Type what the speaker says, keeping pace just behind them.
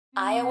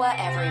Iowa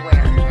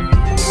Everywhere.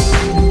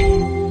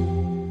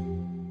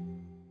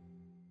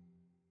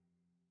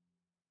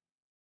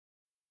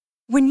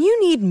 When you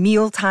need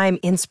mealtime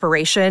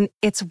inspiration,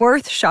 it's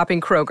worth shopping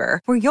Kroger,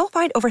 where you'll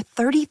find over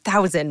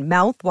 30,000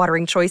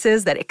 mouth-watering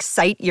choices that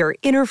excite your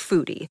inner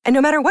foodie. And no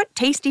matter what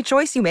tasty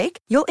choice you make,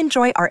 you'll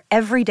enjoy our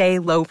everyday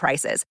low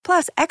prices,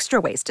 plus extra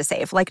ways to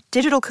save, like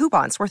digital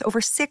coupons worth over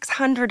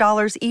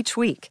 $600 each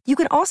week. You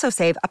can also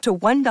save up to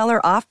 $1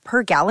 off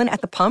per gallon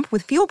at the pump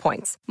with fuel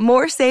points.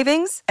 More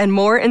savings and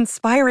more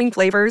inspiring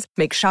flavors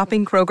make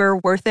shopping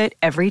Kroger worth it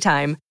every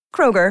time.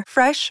 Kroger,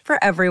 fresh for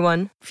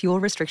everyone. Fuel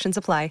restrictions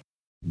apply.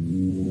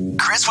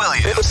 Chris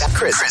Williams,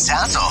 Chris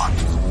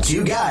Hassel.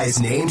 Two guys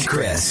named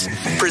Chris.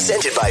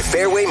 Presented by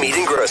Fairway Meat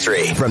and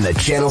Grocery. From the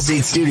Channel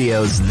Seed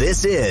Studios,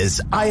 this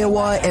is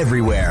Iowa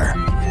Everywhere.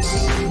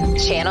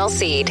 Channel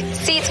Seed.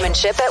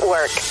 Seedsmanship at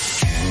work.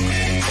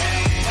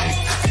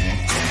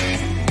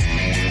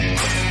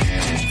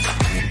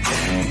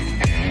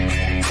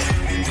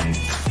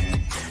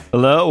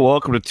 Hello,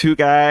 welcome to Two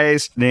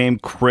Guys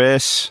Named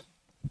Chris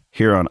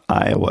here on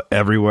Iowa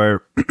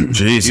Everywhere.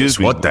 Jesus,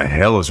 what the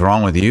hell is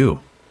wrong with you?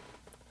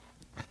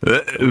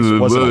 This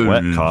wasn't a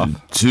wet cough.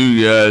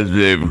 Two guys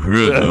named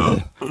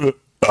Chris.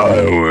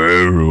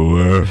 Iowa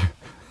Everywhere.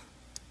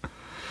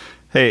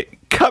 Hey,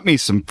 cut me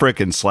some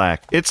frickin'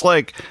 slack. It's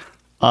like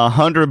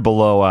 100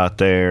 below out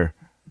there.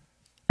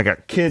 I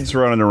got kids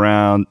running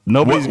around.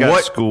 Nobody's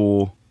got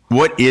school.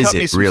 What is Cut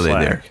me it some really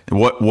slack. there?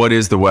 What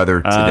is the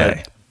weather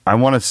today? I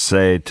want to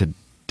say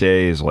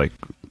today is like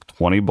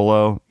 20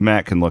 below.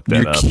 Matt can look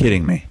that You're up.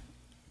 kidding me.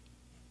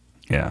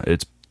 Yeah,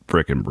 it's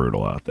frickin'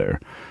 brutal out there.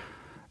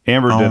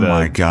 Amber did Oh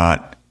my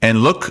God.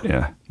 And look.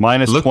 Yeah,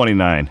 minus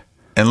 29.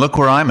 And look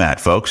where I'm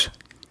at, folks.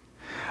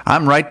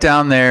 I'm right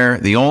down there,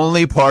 the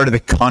only part of the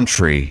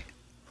country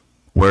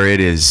where it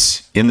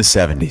is in the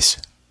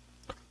 70s.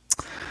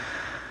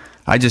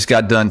 I just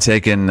got done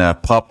taking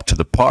Pup to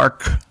the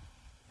park,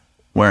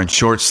 wearing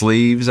short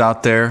sleeves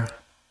out there.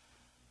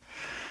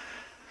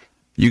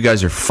 You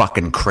guys are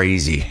fucking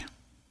crazy.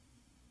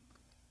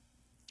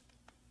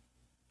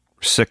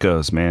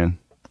 Sickos, man.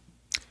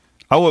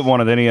 I wouldn't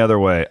want it any other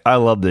way. I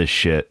love this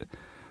shit.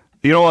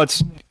 You know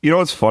what's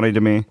funny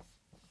to me?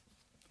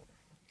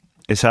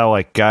 Is how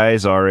like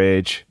guys our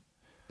age,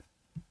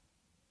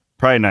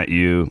 probably not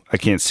you. I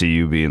can't see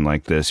you being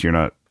like this. You're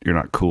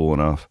not cool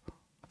enough.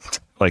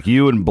 Like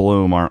you and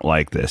Bloom aren't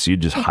like this. You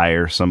just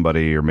hire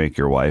somebody or make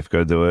your wife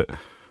go do it.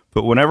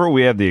 But whenever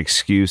we have the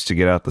excuse to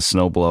get out the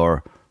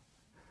snowblower,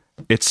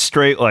 it's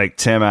straight like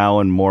Tim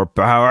Allen, more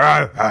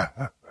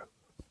power.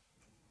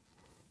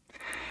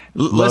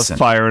 Listen, Love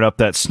firing up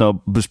that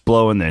snow, just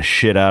blowing the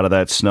shit out of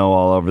that snow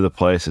all over the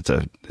place. It's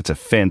a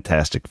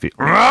fantastic feel.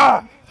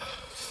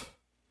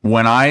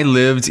 when I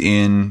lived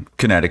in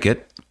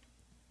Connecticut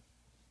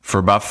for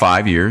about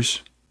 5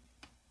 years,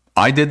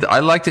 I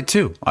liked it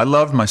too. I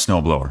loved my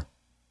snowblower.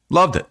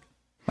 Loved it.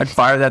 I'd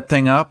fire that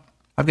thing up.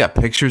 I've got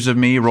pictures of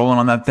me rolling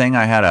on that thing.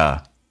 I had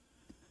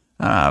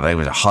it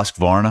was a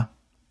Husqvarna.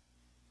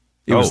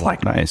 It was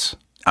like nice.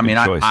 I mean,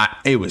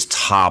 it was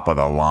top of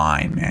the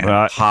line,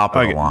 man. Top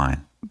of the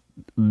line.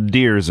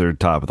 Deers are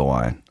top of the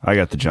line. I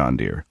got the John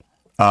Deere.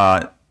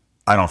 I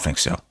don't think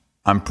so.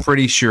 I'm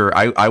pretty sure.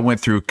 I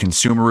went through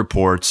Consumer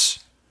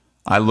Reports.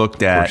 I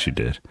looked at. Of course you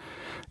did.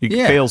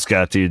 Fails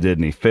got to you,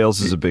 didn't he?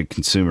 Fails is a big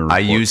Consumer Report I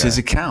use guy. his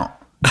account.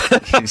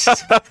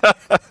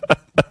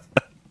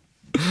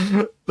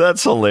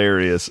 That's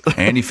hilarious.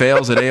 Andy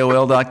Fails at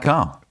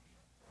AOL.com.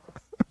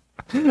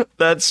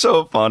 That's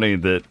so funny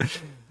that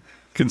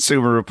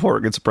Consumer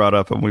Report gets brought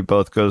up and we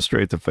both go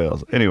straight to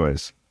Fails.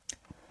 Anyways.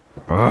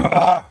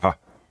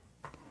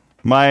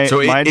 My it's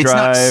drive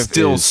not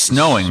still is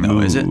snowing smooth. though,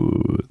 is it?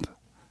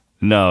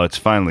 No, it's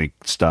finally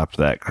stopped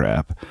that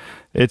crap.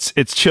 It's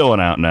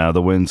chilling out now.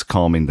 The wind's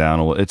calming down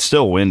a little. It's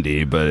still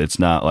windy, but it's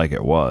not like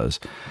it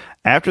was.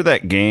 After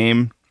that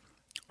game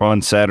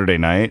on Saturday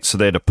night, so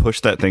they had to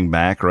push that thing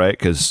back, right?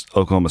 Because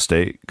Oklahoma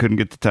State couldn't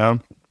get to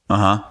town.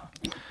 Uh-huh.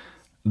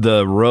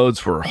 The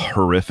roads were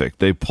horrific.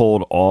 They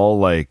pulled all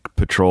like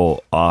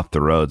patrol off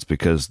the roads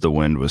because the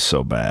wind was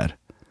so bad.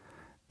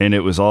 And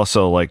it was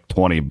also like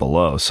 20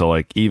 below. So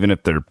like even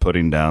if they're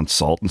putting down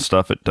salt and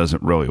stuff, it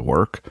doesn't really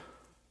work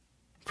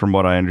from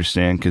what I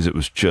understand because it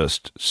was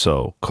just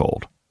so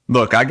cold.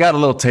 Look, I got a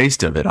little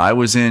taste of it. I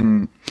was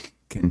in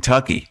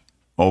Kentucky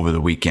over the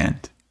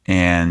weekend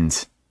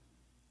and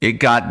it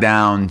got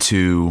down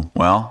to,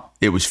 well,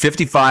 it was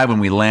 55 when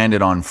we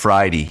landed on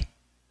Friday.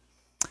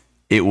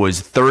 It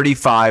was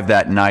 35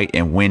 that night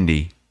and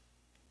windy.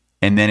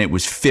 And then it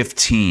was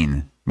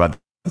 15 by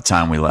the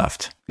time we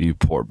left. You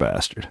poor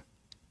bastard.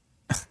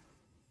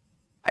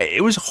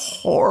 It was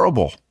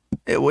horrible.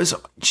 It was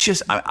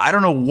just, I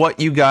don't know what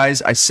you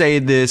guys, I say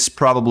this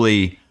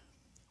probably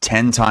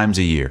 10 times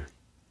a year.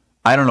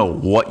 I don't know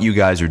what you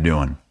guys are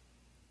doing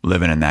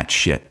living in that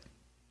shit.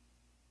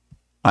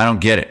 I don't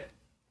get it.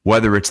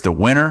 Whether it's the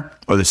winter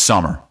or the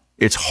summer,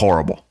 it's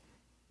horrible.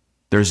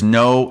 There's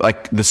no,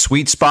 like the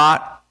sweet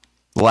spot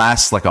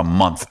lasts like a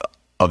month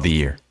of the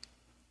year.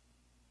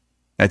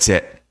 That's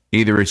it.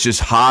 Either it's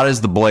just hot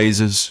as the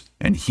blazes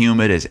and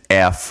humid as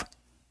F,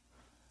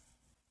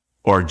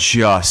 or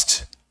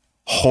just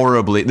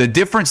horribly. The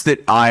difference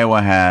that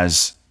Iowa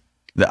has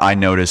that I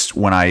noticed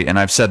and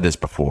I've said this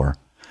before,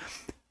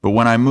 but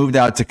when I moved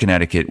out to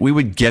Connecticut, we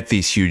would get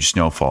these huge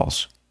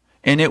snowfalls.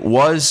 And it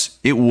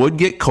would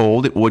get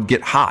cold, it would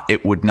get hot.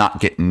 It would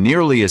not get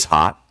nearly as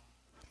hot,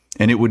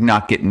 and it would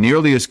not get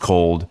nearly as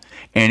cold.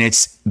 And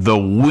it's the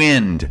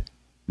wind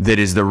that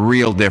is the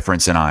real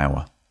difference in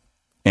Iowa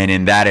and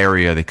in that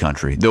area of the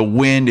country. The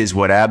wind is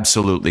what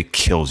absolutely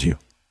kills you.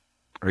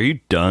 Are you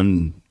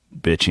done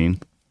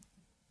bitching?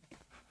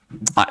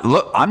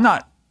 Look,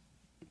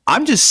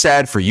 I'm just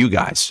sad for you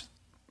guys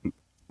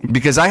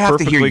because I have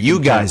to hear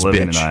you guys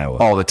bitch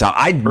all the time.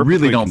 I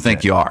really don't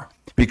think you are.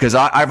 Because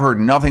I've heard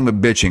nothing but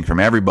bitching from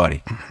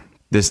everybody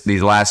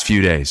these last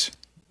few days.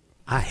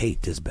 I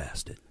hate this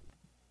bastard.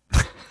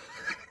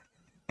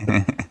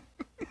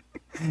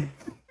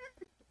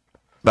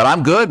 But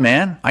I'm good,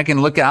 man. I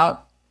can look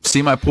out,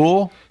 see my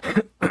pool.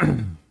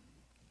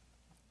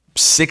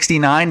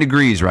 69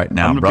 degrees right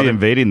now, I'm going to be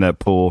invading that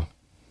pool.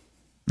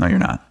 No, you're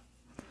not.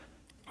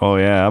 Oh,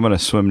 yeah. I'm going to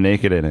swim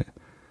naked in it.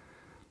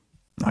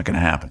 Not going to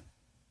happen.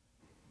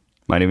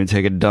 Might even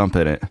take a dump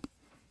in it.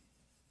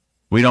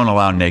 We don't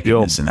allow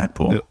nakedness in that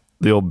pool.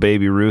 The old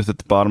Baby Ruth at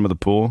the bottom of the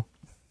pool.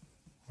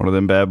 One of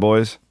them bad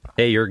boys.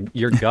 Hey,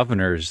 your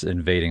governor's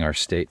invading our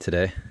state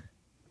today.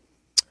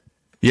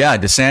 Yeah,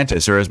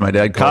 DeSantis, or as my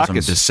dad calls him,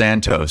 Caucus.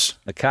 DeSantos.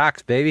 The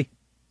Cox, baby.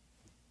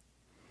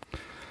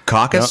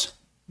 Caucus? Yep.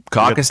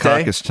 Caucus day?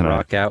 Caucus tonight.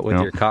 Rock out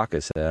with your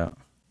caucus out.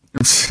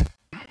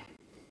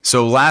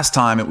 So last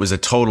time it was a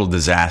total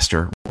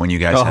disaster when you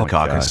guys had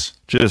caucus. God.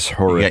 Just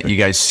horrific. You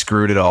guys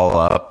screwed it all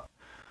up.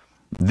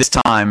 This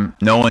time,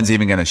 no one's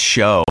even going to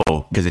show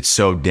because it's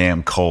so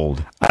damn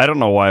cold. I don't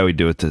know why we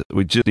do it.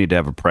 We just need to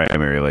have a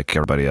primary like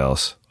everybody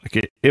else.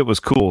 Like it was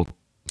cool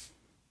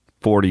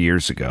 40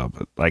 years ago,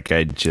 but like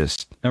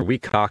Remember we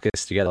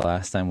caucused together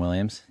last time,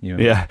 Williams?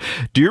 Yeah.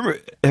 Do you remember?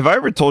 Have I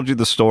ever told you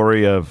the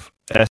story of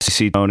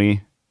SEC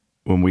Tony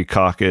when we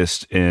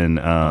caucused in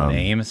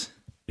names?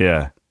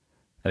 Yeah.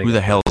 Who the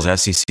hell is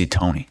SEC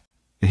Tony?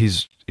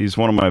 He's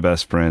one of my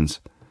best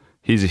friends.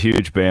 He's a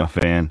huge Bama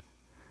fan,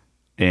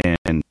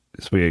 and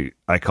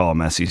I call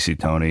him SEC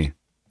Tony.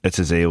 It's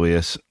his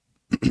alias.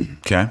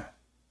 Okay.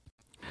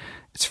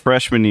 It's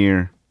freshman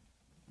year.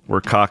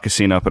 We're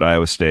caucusing up at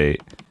Iowa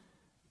State.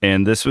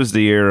 And this was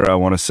the year,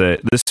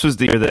 this was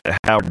the year that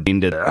Howard Dean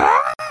did it.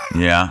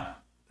 Yeah.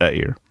 That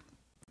year.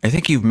 I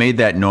think you've made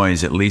that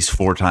noise at least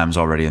 4 times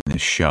already in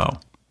this show.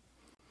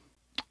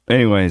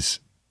 Anyways,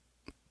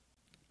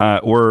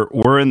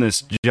 we're in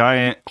this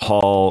giant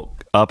hall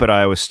up at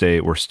Iowa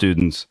State. We're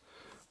students.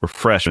 We're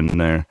freshmen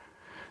there.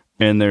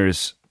 And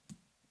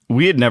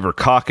we had never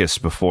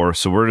caucused before,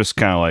 so we're just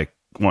kind of like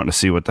wanting to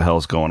see what the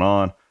hell's going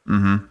on.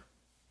 Mm-hmm.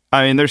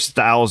 I mean, there's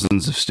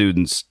thousands of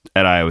students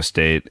at Iowa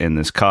State in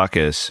this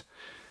caucus,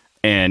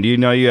 and you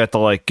have to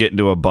like get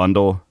into a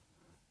bundle,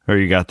 or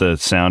you got the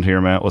sound here,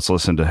 Matt. Let's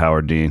listen to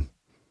Howard Dean.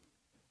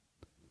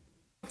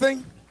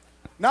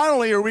 Not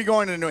only are we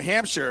going to New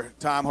Hampshire,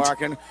 Tom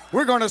Harkin,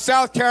 we're going to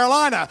South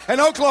Carolina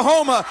and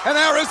Oklahoma and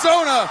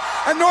Arizona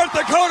and North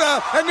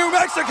Dakota and New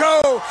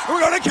Mexico. And we're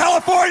going to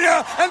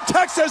California and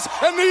Texas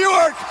and New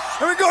York.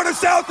 And we're going to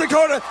South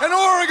Dakota and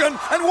Oregon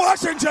and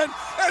Washington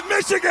and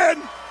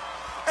Michigan.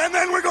 And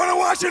then we're going to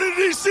Washington,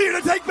 D.C.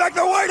 to take back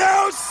the White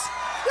House.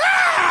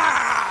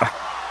 Yeah!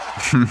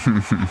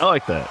 I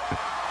like that.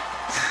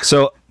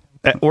 So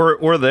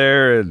we're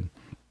there, and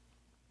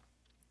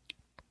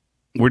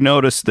we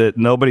noticed that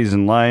nobody's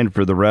in line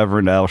for the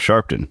Reverend Al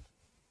Sharpton.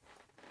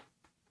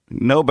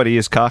 Nobody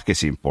is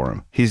caucusing for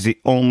him. He's the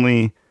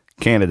only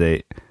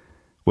candidate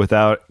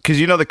without... Because,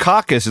 the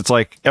caucus, it's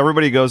like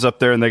everybody goes up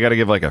there and they got to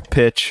give like a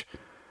pitch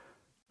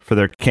for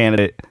their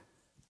candidate.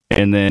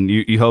 And then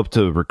you hope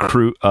to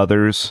recruit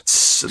others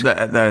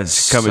that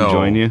is to come and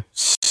join you.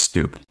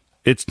 Stupid.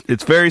 It's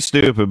very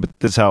stupid, but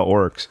this is how it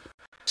works.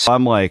 So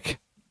I'm like,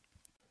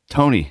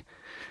 Tony,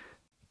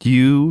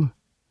 you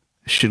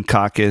should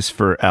caucus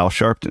for Al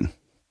Sharpton.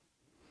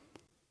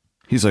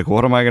 He's like,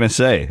 what am I going to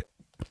say?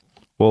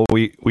 Well,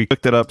 we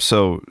cooked it up.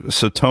 So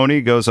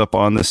Tony goes up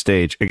on the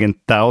stage. Again,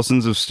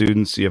 thousands of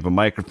students. You have a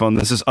microphone.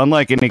 This is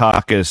unlike any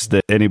caucus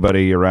that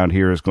anybody around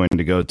here is going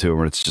to go to,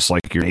 where it's just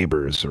like your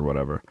neighbors or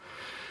whatever.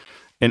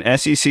 And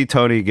SEC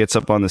Tony gets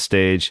up on the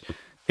stage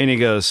and he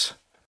goes,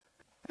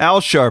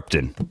 Al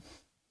Sharpton,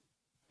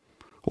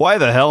 why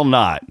the hell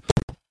not?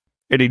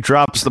 And he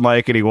drops the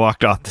mic and he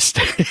walked off the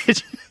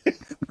stage.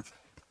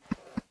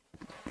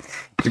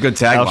 It's a good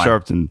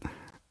tagline.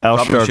 Al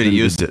Sharpton should have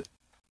used it.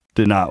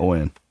 Did not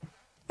win.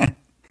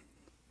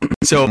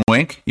 So,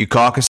 Wink, you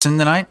caucusing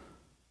tonight?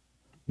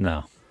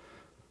 No.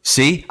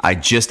 See, I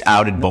just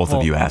outed both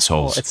of you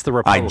assholes. Well, it's the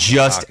Republican I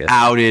just caucus.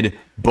 outed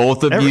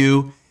both of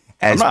you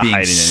as being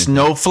hiding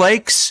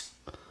snowflakes.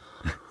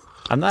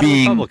 I'm not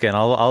a Republican.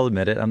 I'll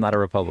admit it. I'm not a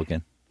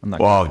Republican. I'm not.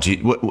 Oh,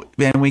 gee,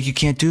 man, Wink, you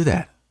can't do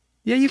that.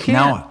 Yeah, you can.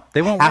 Now,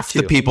 They won't half let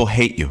you. the people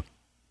hate you.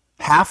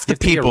 Half the You have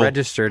to be people.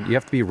 registered. You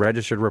have to be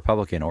registered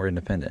Republican or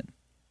independent.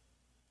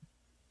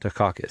 to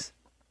caucus.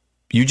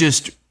 You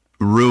just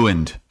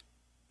ruined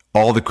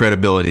all the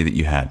credibility that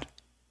you had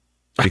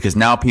because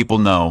now people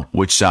know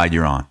which side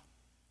you're on.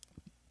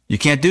 You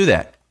can't do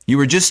that. You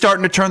were just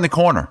starting to turn the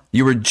corner.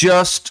 You were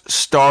just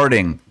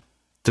starting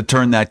to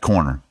turn that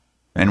corner.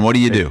 And what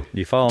do?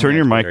 You follow turn me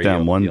your on mic Twitter, down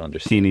you'll one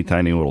understand. teeny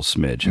tiny little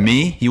smidge.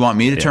 Me? You want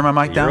me to turn my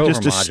mic down? You're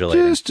Just a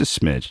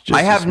smidge. Just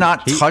I have a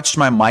not touched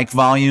my mic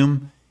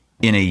volume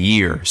in a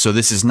year. So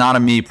this is not a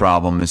me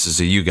problem. This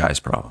is a you guys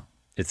problem.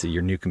 It's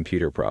your new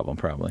computer problem,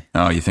 probably.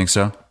 Oh, you think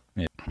so?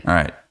 Yeah. All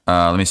right.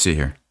 Let me see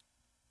here.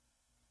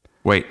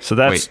 Wait. So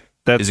that's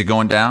Is it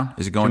going down?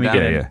 Is it going Can we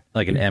down? get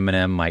like an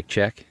Eminem mic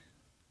check?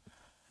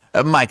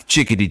 A mic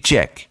chickadee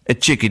check. A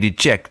chickadee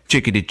check.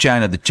 Chickadee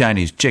China, the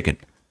Chinese chicken.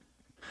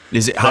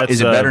 Is it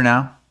better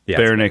now? Yeah.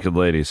 Bare naked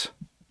ladies.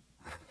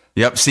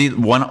 Yep. See,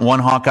 one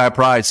Hawkeye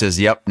Pride says,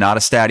 "Yep, not a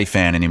Statty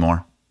fan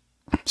anymore."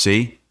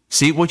 See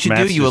what you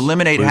Matt's do? You just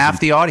eliminate losing- half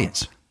the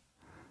audience.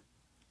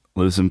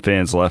 Losing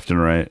fans left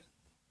and right.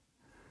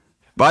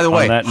 By the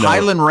way, that note-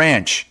 Highland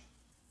Ranch.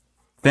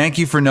 Thank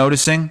you for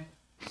noticing.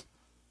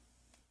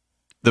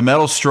 The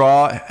metal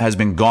straw has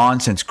been gone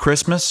since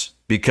Christmas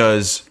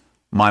because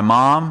my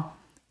mom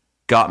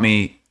got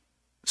me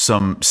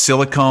some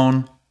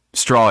silicone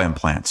straw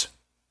implants.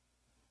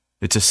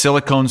 It's a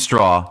silicone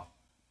straw,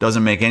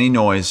 doesn't make any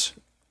noise,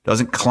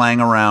 doesn't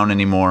clang around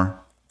anymore.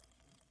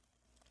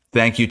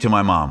 Thank you to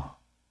my mom.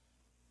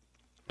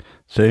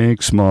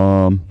 Thanks,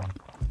 Mom.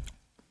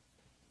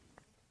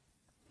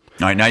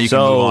 All right, now you can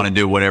move on and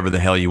do whatever the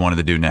hell you wanted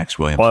to do next,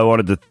 William. Well, I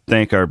wanted to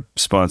thank our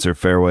sponsor,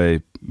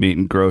 Fairway Meat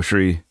and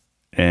Grocery,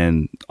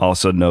 and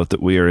also note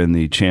that we are in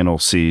the Channel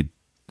Seed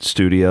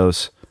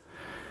Studios.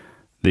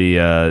 The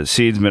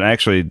seedsman,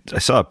 actually, I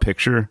saw a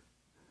picture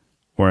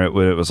where it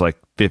was like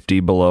 50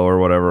 below or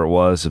whatever it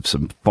was of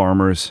some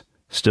farmers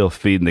still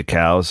feeding the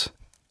cows.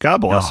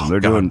 God bless them.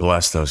 They're God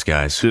bless those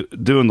guys.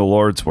 doing the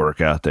Lord's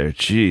work out there.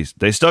 Jeez,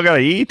 they still got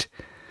to eat.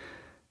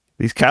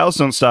 These cows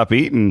don't stop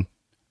eating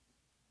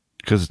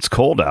because it's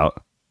cold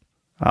out.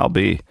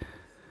 We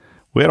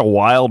had a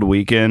wild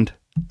weekend.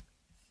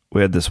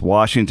 We had this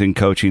Washington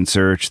coaching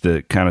search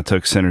that kind of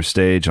took center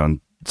stage on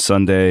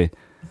Sunday.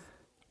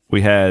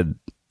 We had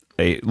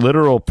a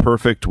literal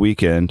perfect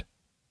weekend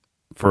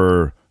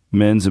for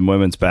men's and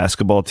women's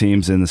basketball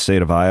teams in the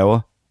state of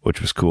Iowa,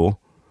 which was cool.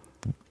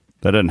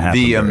 That doesn't happen.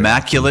 The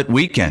immaculate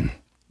weekend,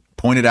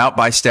 pointed out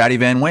by Statty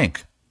Van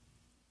Wink.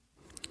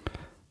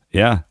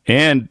 Yeah,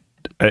 and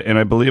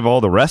I believe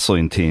all the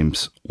wrestling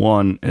teams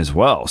won as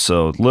well.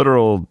 So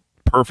literal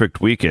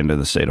perfect weekend in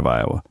the state of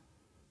Iowa.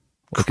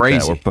 Look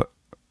Crazy.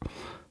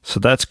 So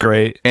that's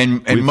great.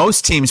 And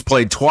most teams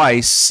played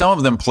twice. Some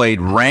of them played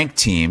ranked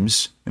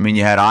teams. I mean,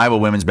 you had Iowa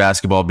women's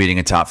basketball beating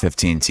a top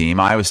 15 team.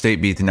 Iowa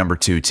State beat the number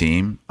 2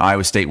 team.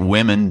 Iowa State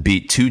women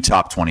beat 2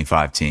 top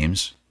 25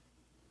 teams,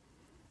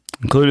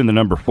 including the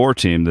number 4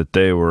 team that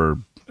they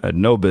had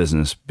no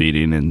business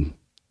beating in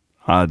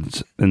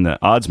the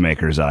odds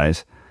makers'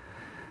 eyes.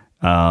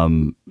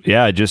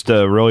 Yeah, just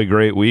a really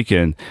great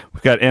weekend.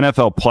 We've got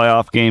NFL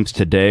playoff games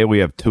today. We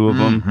have 2 of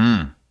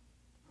them,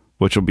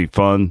 which will be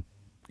fun.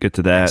 Get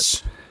to that.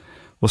 Yes.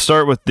 We'll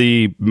start with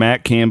the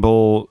Matt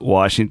Campbell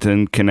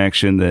Washington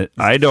connection that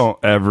I don't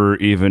ever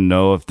even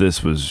know if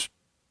this was.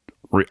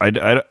 I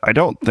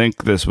don't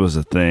think this was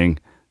a thing.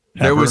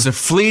 There was a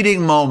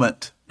fleeting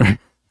moment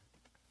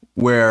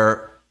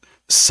where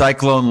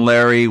Cyclone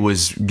Larry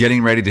was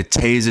getting ready to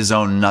tase his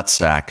own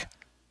nutsack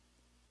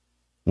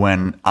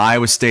when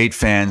Iowa State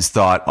fans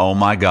thought, oh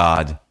my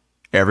God,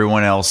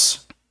 everyone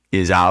else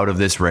is out of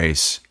this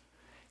race.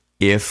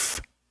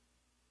 If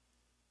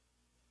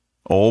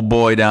old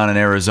boy down in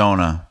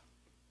Arizona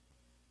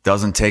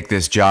doesn't take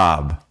this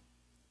job,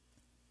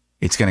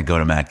 it's going to go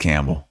to Matt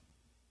Campbell.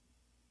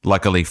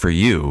 Luckily for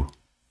you,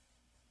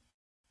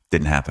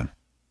 didn't happen.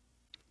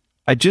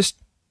 I did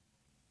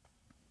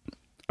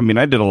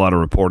a lot of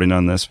reporting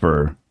on this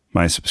for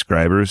my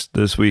subscribers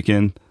this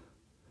weekend.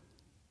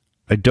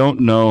 I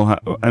don't know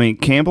how,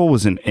 Campbell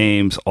was in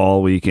Ames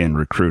all weekend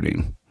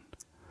recruiting.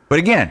 But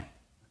again,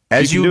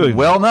 as you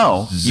well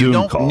know, you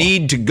don't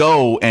need to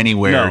go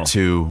anywhere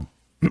to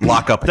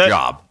lock up a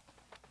job.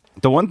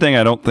 The one thing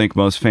I don't think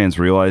most fans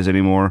realize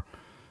anymore,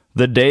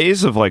 the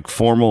days of like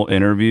formal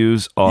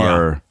interviews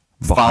are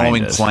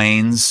following us.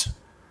 planes.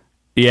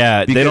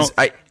 Yeah, because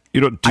they don't. You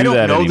don't do I don't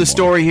that know anymore. the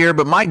story here,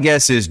 but my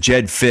guess is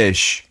Jed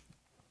Fish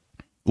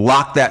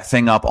locked that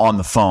thing up on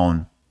the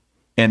phone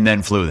and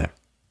then flew there.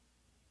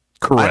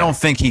 Correct. I don't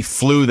think he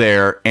flew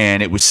there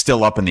and it was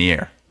still up in the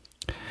air.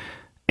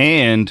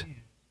 And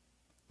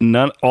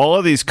all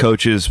of these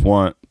coaches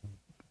want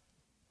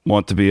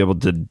to be able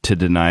to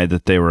deny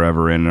that they were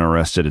ever in and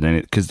arrested in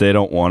any, because they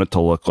don't want it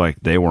to look like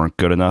they weren't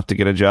good enough to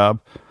get a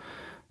job,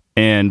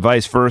 and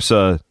vice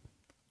versa.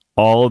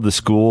 All of the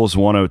schools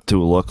want it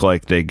to look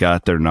like they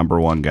got their number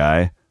one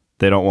guy.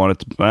 They don't want it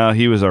to, well,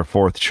 he was our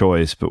 4th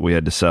choice, but we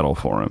had to settle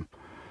for him.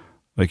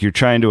 Like, you're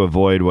trying to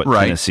avoid what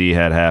Tennessee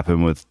had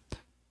happen with,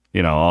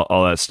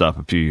 all that stuff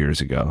a few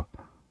years ago.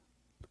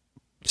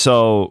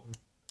 So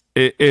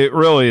it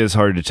really is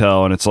hard to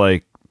tell. And it's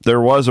like,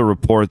 there was a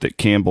report that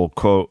Campbell,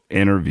 quote,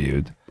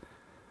 interviewed.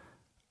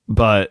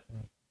 But,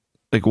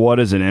 like, what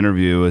is an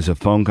interview? Is a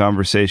phone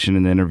conversation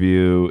an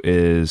interview?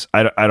 Is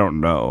I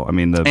don't know. I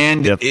mean,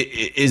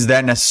 is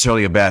that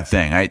necessarily a bad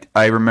thing?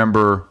 I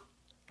remember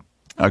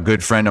a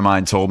good friend of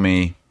mine told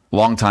me a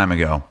long time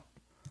ago,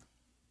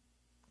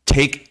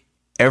 take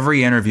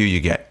every interview you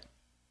get.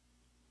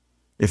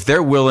 If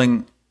they're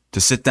willing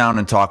to sit down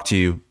and talk to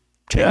you,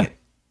 take it.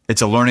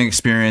 It's a learning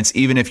experience,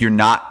 even if you're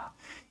not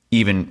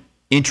even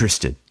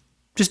interested.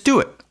 Just do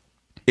it.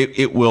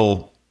 It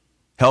will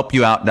help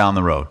you out down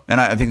the road. And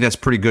I think that's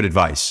pretty good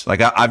advice.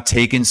 Like, I've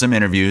taken some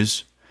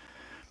interviews.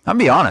 I'll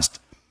be honest.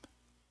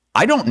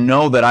 I don't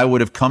know that I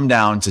would have come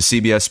down to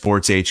CBS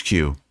Sports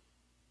HQ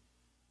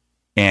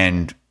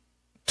and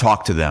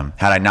talked to them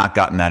had I not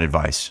gotten that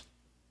advice.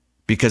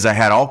 Because I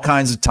had all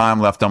kinds of time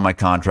left on my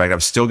contract. I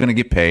was still going to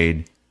get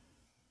paid.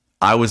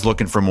 I was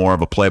looking for more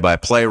of a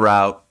play-by-play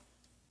route.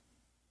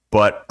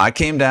 But I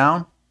came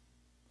down,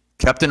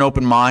 kept an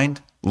open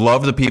mind,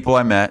 loved the people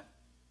I met,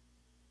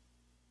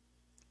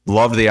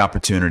 loved the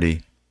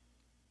opportunity,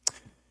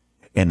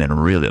 and then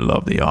really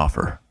loved the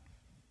offer.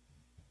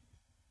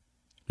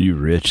 You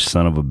rich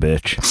son of a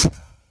bitch.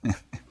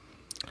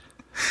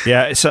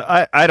 Yeah, so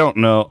I don't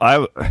know. I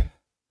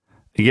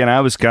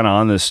was kind of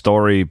on this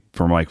story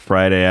from like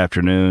Friday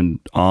afternoon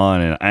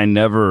on, and I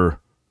never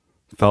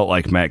felt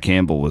like Matt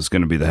Campbell was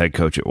going to be the head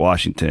coach at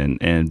Washington.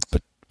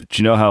 But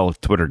you know how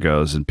Twitter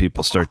goes, and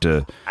people start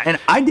to... And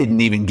I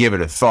didn't even give it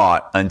a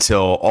thought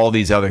until all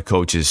these other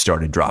coaches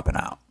started dropping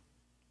out.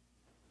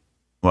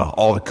 Well,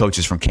 all the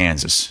coaches from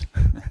Kansas.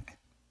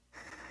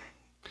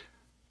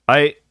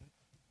 I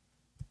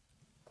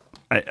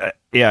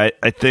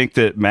think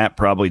that Matt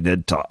probably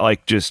did talk,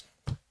 like, just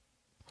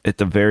at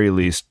the very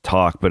least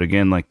talk. But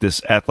again, like,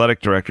 this athletic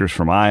director's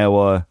from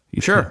Iowa.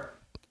 Sure.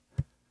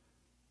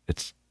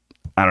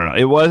 I don't know.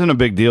 It wasn't a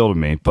big deal to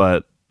me,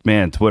 but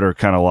man, Twitter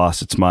kind of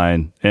lost its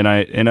mind, and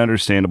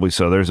understandably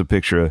so. There's a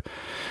picture of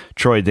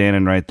Troy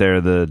Dannon right there,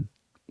 the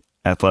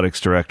athletics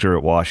director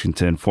at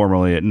Washington,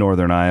 formerly at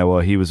Northern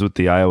Iowa. He was with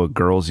the Iowa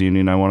Girls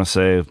Union, I want to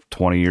say,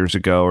 20 years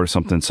ago or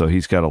something. So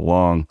he's got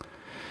I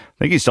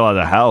think he still has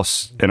a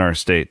house in our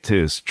state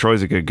too. So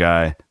Troy's a good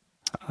guy.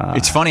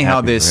 It's funny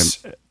how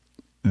this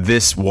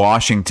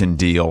Washington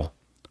deal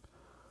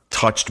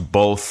touched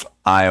both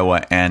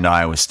Iowa and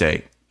Iowa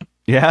State.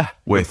 Yeah,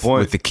 with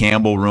the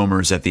Campbell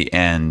rumors at the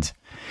end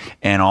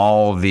and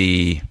all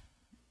the,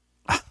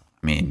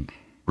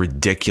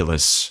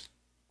 ridiculous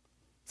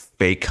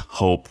fake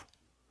hope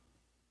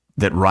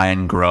that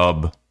Ryan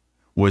Grubb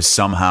was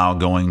somehow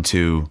going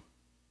to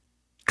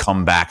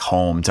come back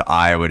home to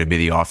Iowa to be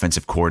the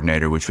offensive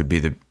coordinator, which would be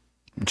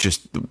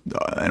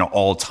an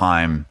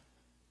all-time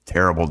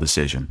terrible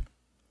decision.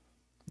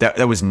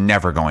 That was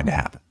never going to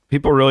happen.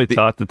 People really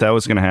thought that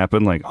was going to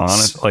happen. Like,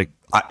 honest, like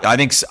I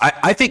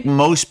think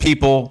most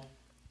people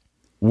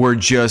were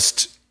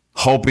just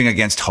hoping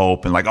against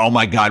hope and like, oh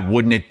my God,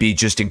 wouldn't it be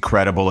just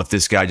incredible if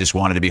this guy just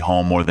wanted to be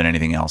home more than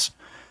anything else?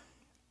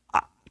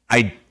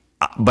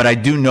 But I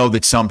do know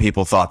that some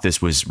people thought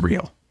this was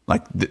real.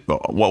 Like,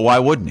 why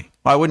wouldn't he?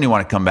 Why wouldn't he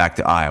want to come back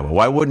to Iowa?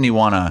 Why wouldn't he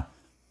want to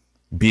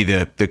be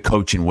the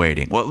coach in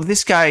waiting? Well,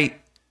 this guy,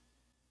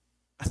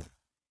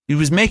 he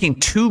was making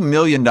 $2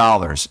 million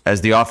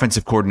as the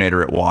offensive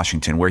coordinator at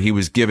Washington, where he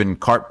was given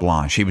carte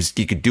blanche.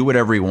 He could do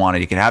whatever he wanted.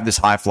 He could have this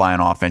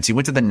high-flying offense. He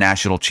went to the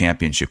national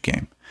championship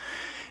game.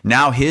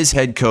 Now his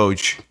head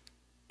coach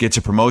gets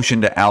a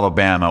promotion to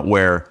Alabama,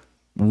 where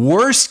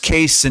worst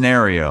case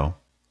scenario,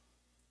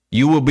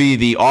 you will be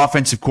the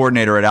offensive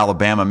coordinator at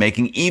Alabama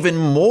making even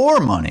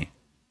more money.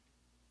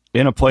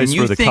 In a place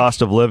where the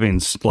cost of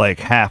living's like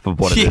half of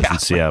what it is in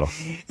Seattle.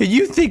 And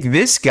you think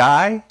this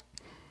guy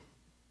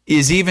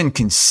is even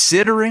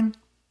considering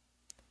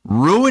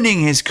ruining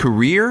his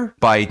career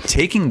by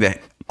taking the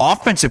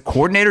offensive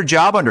coordinator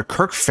job under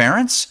Kirk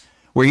Ferentz,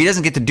 where he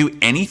doesn't get to do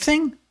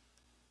anything?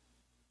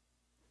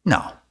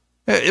 No,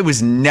 it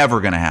was never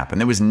going to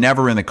happen. It was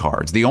never in the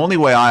cards. The only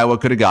way Iowa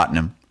could have gotten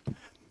him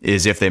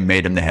is if they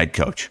made him the head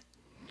coach.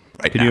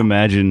 Can you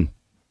imagine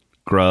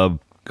Grubb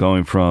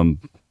going from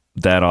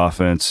that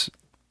offense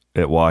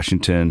at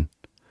Washington,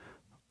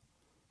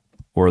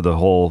 or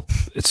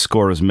it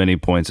score as many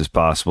points as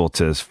possible,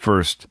 to his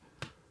first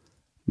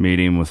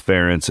meeting with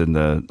Ferentz and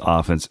the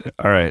offense?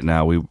 All right,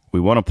 now we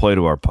want to play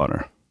to our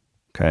punter.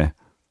 Okay.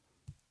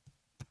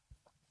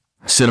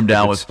 Sit him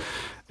down with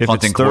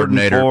punting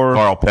coordinator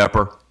Carl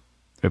Pepper.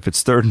 If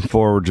it's 3rd and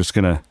 4, we're just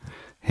going to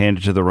hand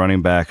it to the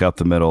running back up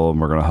the middle, and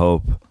we're going to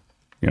hope,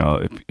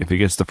 if he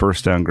gets the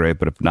first down, great.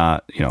 But if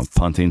not,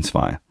 punting's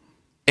fine.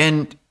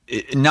 And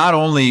not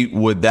only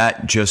would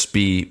that just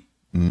be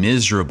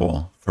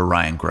miserable for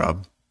Ryan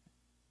Grubb,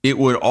 it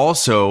would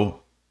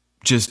also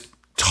just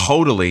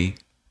totally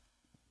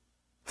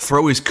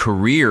throw his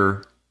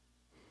career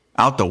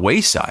out the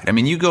wayside. I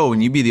mean, you go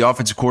and you be the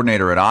offensive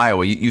coordinator at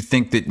Iowa, you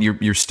think that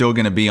you're still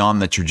going to be on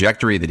the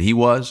trajectory that he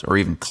was, or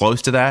even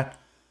close to that.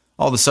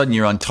 All of a sudden,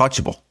 you're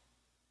untouchable.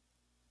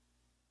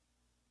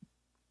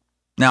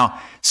 Now,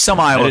 some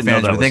Iowa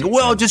fans are thinking,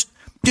 well, just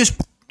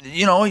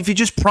if you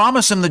just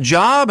promise him the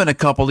job in a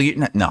couple of years.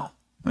 No.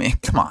 I mean,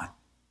 come on.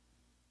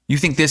 You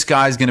think this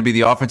guy's going to be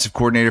the offensive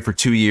coordinator for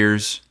 2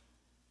 years?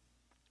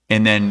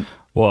 And then.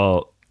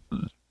 Well,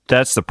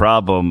 that's the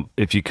problem.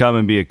 If you come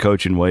and be a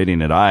coach in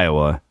waiting at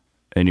Iowa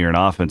and you're an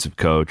offensive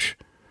coach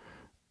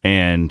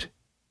and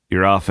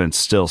your offense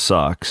still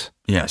sucks.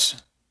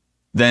 Yes.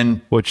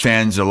 Then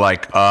fans are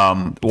like,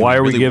 why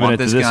are we giving it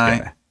to this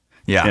guy?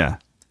 Yeah.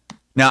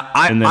 Now,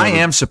 I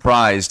am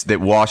surprised that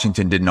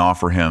Washington didn't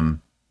offer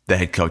him the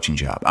head coaching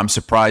job. I'm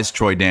surprised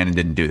Troy Dannon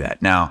didn't do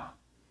that. Now,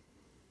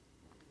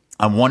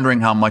 I'm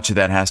wondering how much of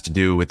that has to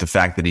do with the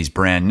fact that he's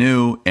brand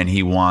new and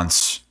he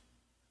wants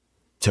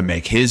to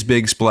make his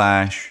big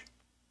splash,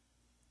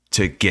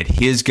 to get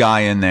his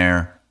guy in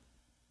there.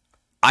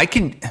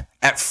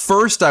 At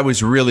first, I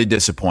was really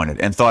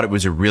disappointed and thought it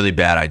was a really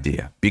bad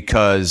idea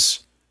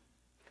because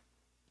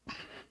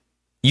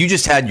you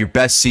just had your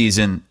best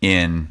season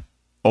in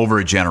over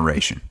a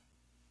generation,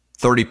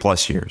 30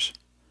 plus years.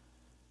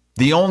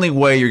 The only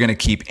way you're going to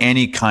keep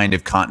any kind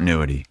of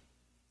continuity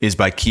is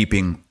by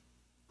keeping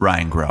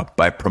Ryan Grubb,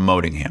 by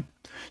promoting him.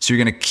 So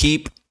you're going to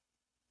keep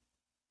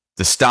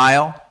the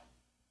style.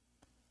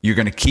 You're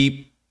going to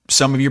keep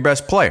some of your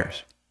best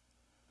players.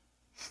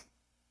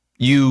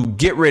 You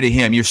get rid of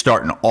him, you're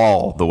starting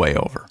all the way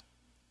over.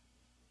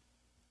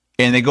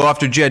 And they go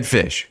after Jed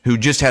Fish, who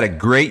just had a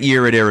great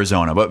year at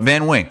Arizona. But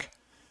Van Wink,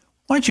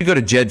 why don't you go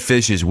to Jed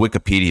Fish's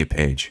Wikipedia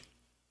page?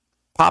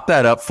 Pop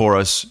that up for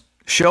us.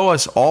 Show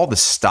us all the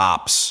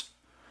stops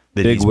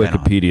that Big he's been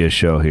Wikipedia on.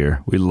 Show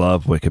here. We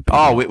love Wikipedia.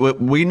 Oh,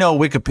 we know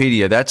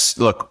Wikipedia.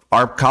 Look,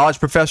 our college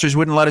professors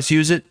wouldn't let us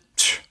use it.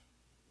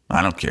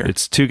 I don't care.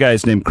 It's two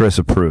guys named Chris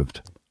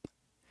approved.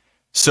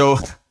 So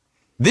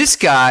this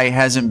guy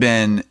hasn't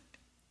been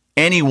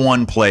any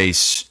one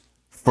place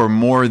for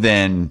more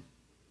than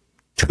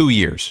 2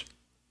 years.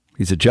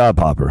 He's a job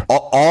hopper.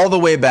 All the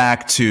way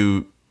back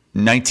to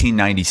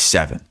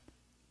 1997.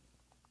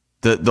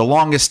 The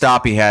longest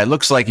stop he had,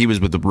 looks like he was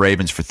with the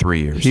Ravens for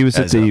 3 years. He was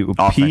at the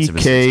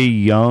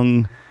PK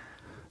Young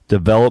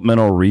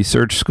Developmental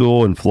Research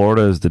School in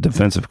Florida as the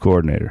defensive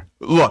coordinator.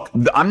 Look,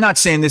 I'm not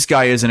saying this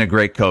guy isn't a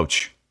great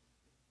coach.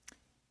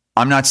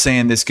 I'm not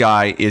saying this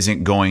guy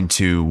isn't going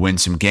to win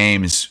some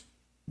games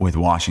with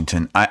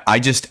Washington.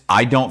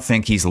 I don't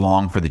think he's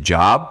long for the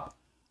job.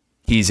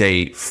 He's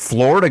a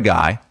Florida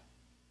guy,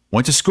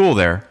 went to school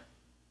there.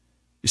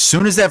 As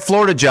soon as that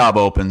Florida job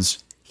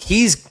opens,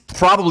 he's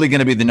probably going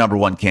to be the number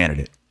one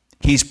candidate.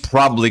 He's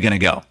probably going to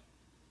go.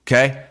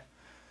 Okay?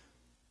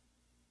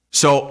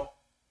 So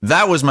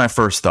that was my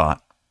first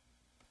thought.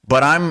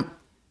 But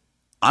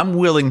I'm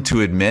willing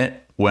to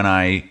admit when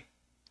I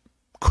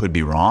could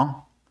be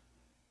wrong.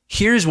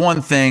 Here's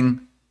one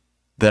thing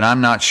that I'm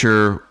not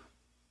sure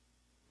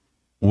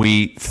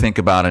we think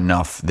about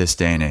enough this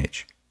day and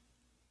age.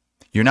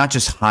 You're not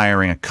just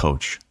hiring a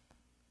coach.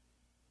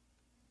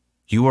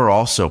 You are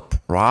also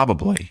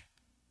probably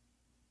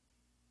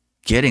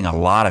getting a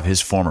lot of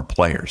his former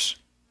players.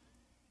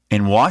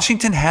 And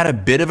Washington had a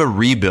bit of a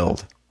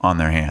rebuild on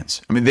their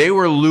hands. I mean, they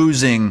were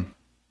losing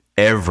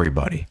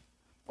everybody,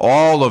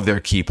 all of their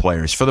key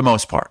players for the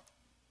most part.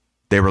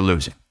 They were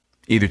losing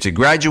either to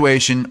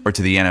graduation or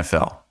to the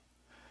NFL.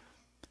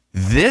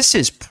 This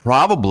is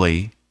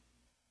probably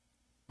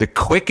the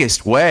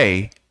quickest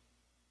way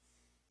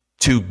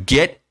to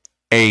get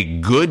a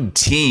good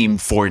team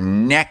for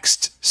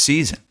next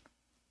season,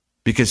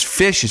 because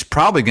Fish is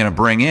probably going to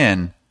bring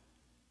in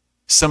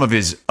some of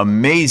his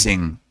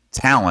amazing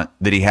talent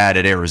that he had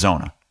at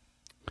Arizona.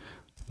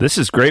 This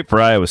is great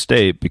for Iowa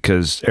State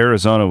because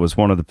Arizona was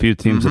one of the few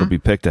teams that'll be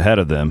picked ahead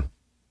of them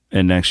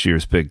in next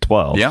year's Big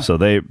 12. Yeah. So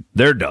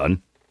they're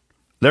done.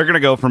 They're going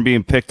to go from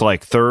being picked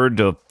like 3rd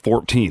to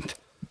 14th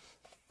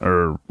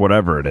or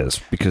whatever it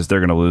is because they're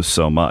going to lose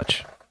so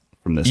much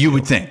from this. You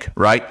would think,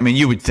 right? I mean,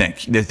 you would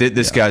think that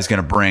this guy's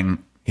going to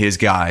bring his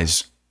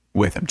guys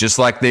with him, just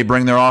like they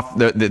bring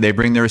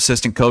their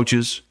assistant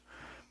coaches.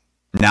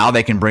 Now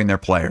they can bring their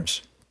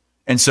players.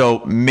 And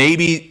so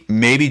maybe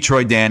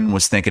Troy Dannon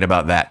was thinking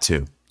about that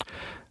too.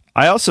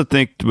 I also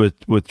think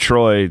with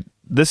Troy,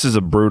 this is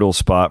a brutal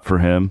spot for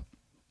him.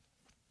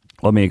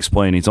 Let me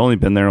explain. He's only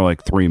been there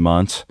like 3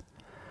 months.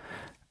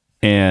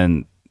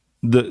 And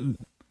the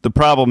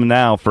problem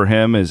now for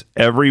him is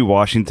every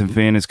Washington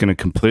fan is going to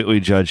completely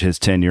judge his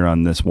tenure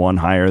on this one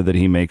hire that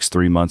he makes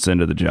 3 months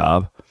into the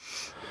job.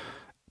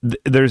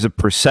 There's a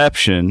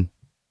perception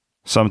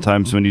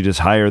sometimes when you just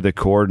hire the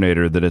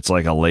coordinator that it's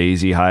like a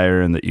lazy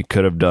hire and that you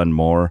could have done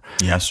more.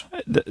 Yes.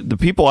 The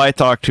people I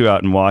talked to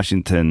out in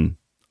Washington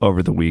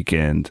over the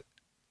weekend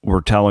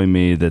were telling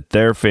me that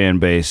their fan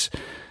base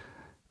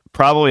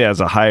probably has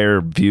a higher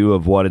view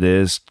of what it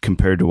is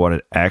compared to what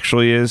it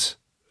actually is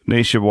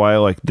nationwide.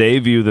 Like they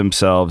view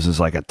themselves as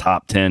like a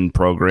top 10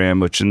 program,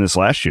 which in this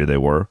last year they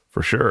were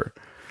for sure.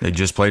 They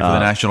just played for the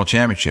national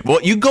championship.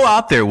 Well, you go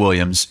out there,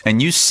 Williams,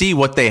 and you see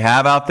what they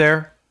have out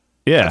there.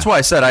 Yeah, that's why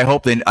I said I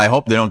hope they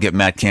don't get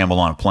Matt Campbell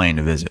on a plane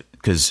to visit,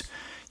 because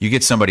you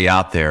get somebody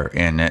out there,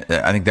 and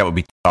I think that would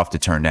be tough to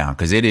turn down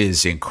because it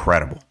is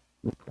incredible.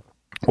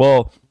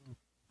 Well,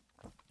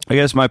 I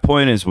guess my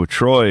point is with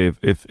Troy,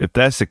 if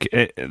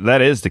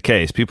that is the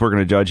case, people are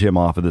going to judge him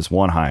off of this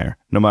one hire,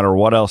 no matter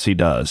what else he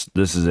does.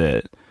 This is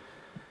it.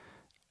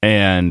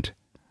 And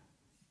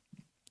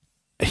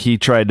he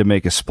tried to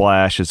make a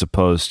splash as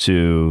opposed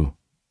to,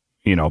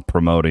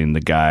 promoting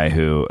the guy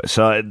who.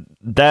 So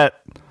that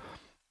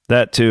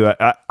too,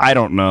 I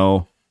don't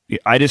know.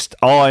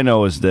 All I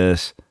know is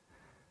this: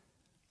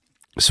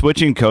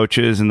 switching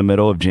coaches in the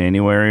middle of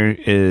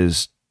January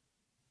is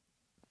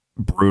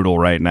brutal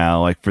right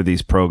now, like for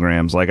these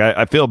programs. Like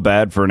I feel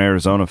bad for an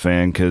Arizona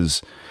fan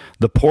because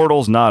the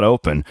portal's not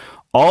open.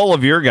 All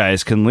of your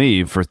guys can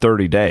leave for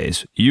 30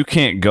 days. You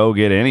can't go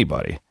get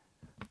anybody.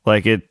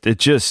 Like it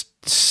just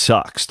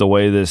sucks the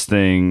way this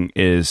thing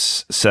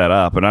is set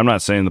up. And I'm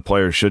not saying the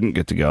players shouldn't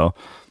get to go.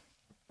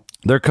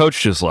 Their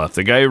coach just left.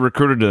 The guy who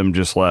recruited them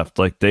just left.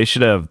 Like they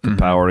should have the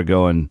power to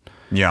go and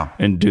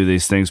do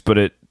these things.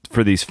 But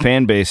for these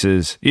fan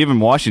bases, even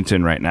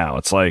Washington right now,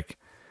 it's like,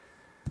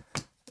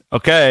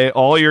 okay,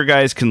 all your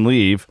guys can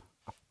leave,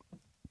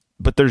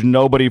 but there's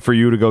nobody for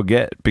you to go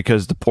get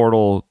because the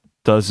portal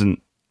doesn't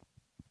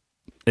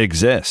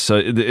exist. So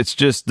it's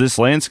just this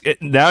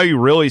landscape. Now you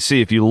really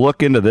see, if you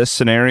look into this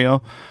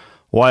scenario,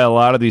 why a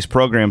lot of these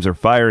programs are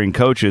firing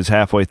coaches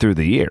halfway through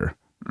the year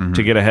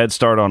to get a head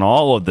start on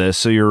all of this.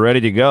 So you're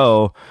ready to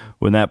go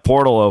when that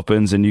portal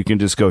opens and you can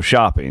just go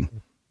shopping,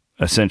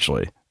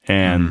 essentially.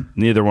 And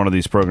neither one of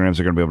these programs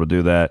are going to be able to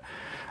do that.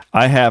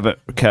 I haven't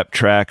kept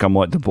track on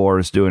what DeBoer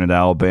is doing at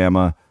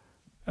Alabama.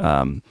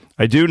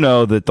 I do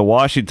know that the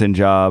Washington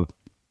job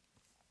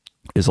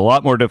is a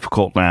lot more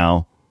difficult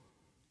now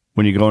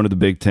when you go into the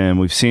Big Ten.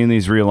 We've seen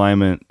these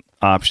realignment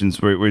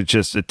options where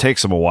it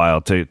takes them a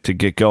while to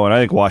get going. I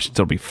think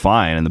Washington will be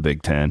fine in the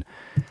Big Ten.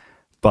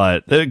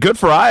 But good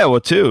for Iowa,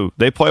 too.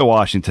 They play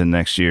Washington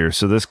next year,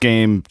 so this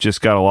game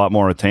just got a lot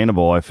more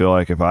attainable. I feel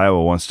like if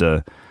Iowa wants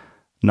to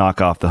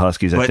knock off the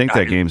Huskies, I think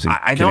that game's in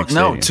I don't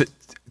know.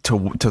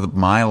 To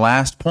my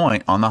last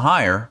point on the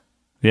hire,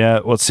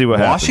 let's see what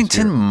happens.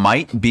 Washington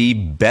might be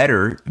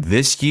better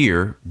this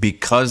year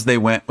because they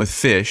went with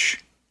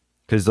Fish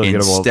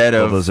instead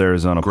of those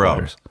Arizona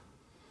players.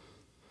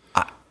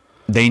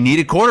 They need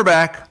a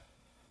quarterback.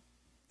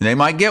 They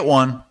might get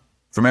one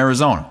from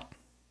Arizona.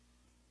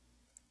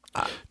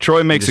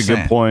 Troy makes a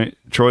good point.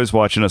 Troy's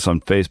watching us on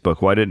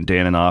Facebook. Why didn't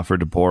Dannon offer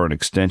DeBoer an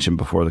extension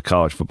before the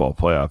college football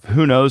playoff?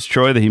 Who knows,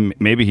 Troy, that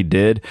maybe he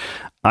did.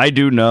 I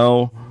do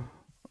know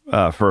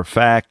for a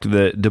fact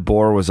that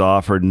DeBoer was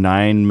offered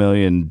 $9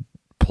 million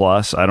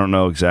plus. I don't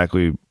know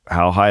exactly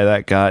how high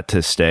that got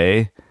to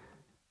stay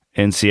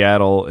in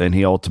Seattle, and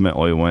he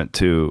ultimately went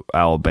to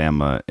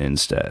Alabama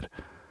instead.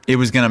 It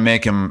was going to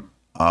make him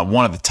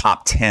one of the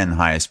top 10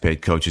 highest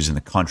paid coaches in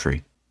the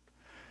country.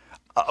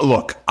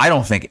 Look, I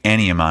don't think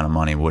any amount of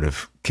money would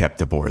have kept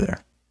DeBoer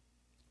there.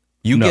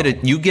 You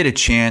get a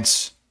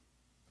chance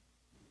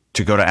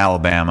to go to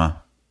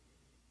Alabama.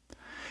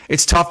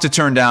 It's tough to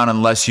turn down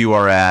unless you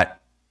are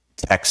at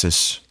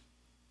Texas,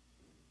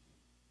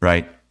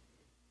 right?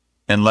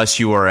 Unless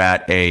you are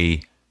at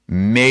a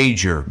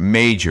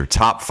major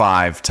top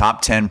 5,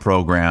 top 10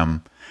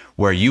 program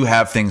where you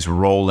have things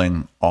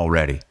rolling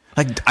already.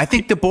 Like, I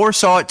think DeBoer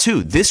saw it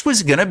too. This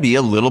was going to be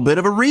a little bit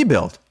of a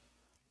rebuild.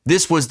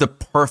 This was the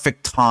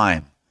perfect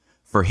time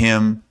for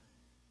him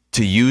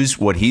to use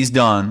what he's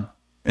done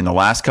in the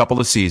last couple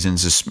of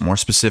seasons, more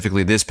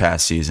specifically this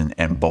past season,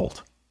 and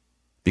bolt.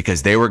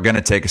 Because they were going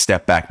to take a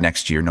step back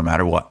next year no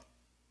matter what.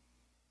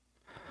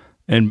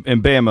 And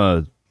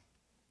Bama,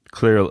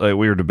 clearly,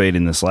 we were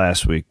debating this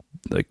last week,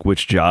 like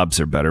which jobs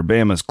are better.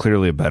 Bama's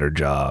clearly a better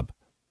job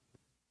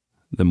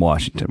than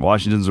Washington.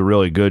 Washington's a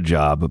really good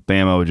job, but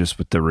Bama, just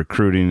with the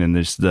recruiting and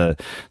just the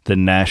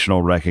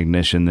national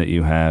recognition that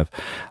you have.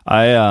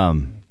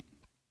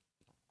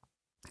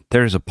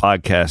 There's a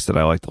podcast that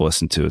I like to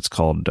listen to. It's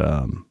called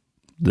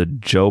the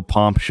Joe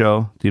Pomp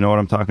Show. Do you know what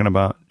I'm talking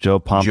about? Joe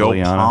Pompliano.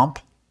 Joe Pomp?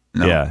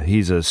 No. Yeah,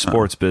 he's a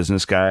sports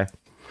business guy.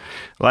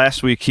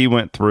 Last week he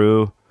went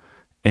through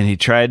and he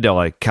tried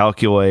to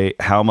calculate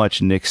how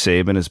much Nick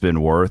Saban has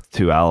been worth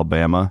to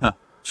Alabama.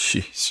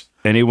 Jeez.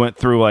 And he went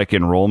through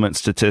enrollment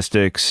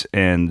statistics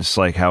and just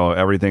how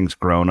everything's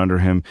grown under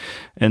him.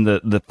 And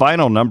the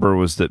final number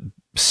was that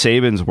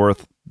Saban's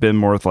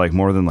been worth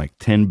more than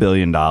 $10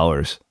 billion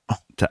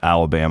to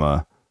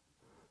Alabama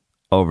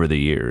over the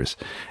years.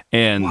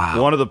 And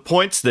one of the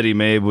points that he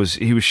made was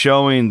he was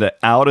showing the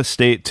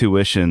out-of-state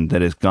tuition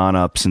that has gone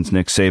up since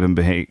Nick Saban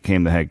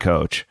became the head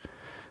coach.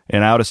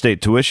 And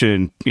out-of-state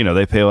tuition,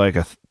 they pay like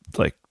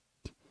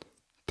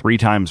 3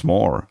 times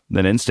more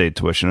than in-state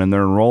tuition, and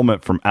their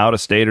enrollment from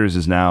out-of-staters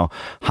is now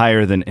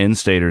higher than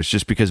in-staters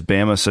just because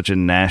Bama is such a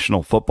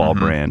national football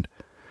brand.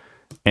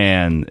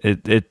 And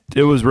it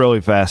was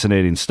really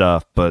fascinating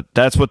stuff, but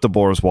that's what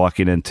DeBoer's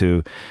walking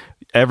into.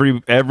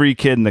 Every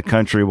kid in the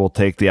country will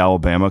take the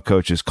Alabama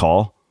coach's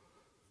call.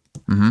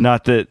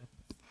 Not that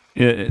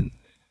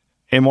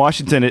in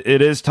Washington,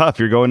 it is tough.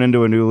 You're going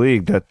into a new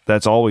league.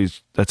 That's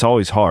always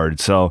hard.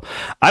 So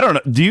I don't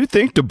know. Do you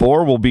think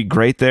DeBoer will be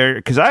great there?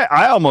 Because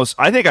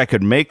I think I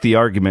could make the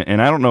argument,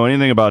 and I don't know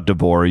anything about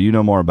DeBoer. You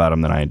know more about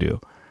him than I do.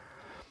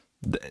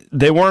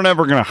 they weren't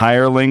ever going to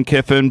hire Lane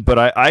Kiffin, but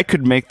I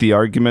could make the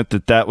argument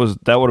that would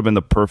have been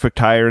the perfect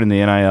hire in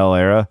the NIL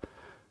era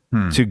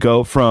to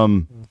go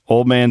from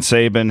old man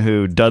Saban,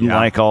 who doesn't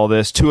like all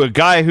this, to a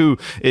guy who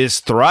is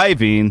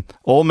thriving.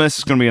 Ole Miss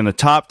is going to be in the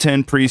top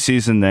 10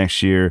 preseason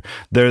next year.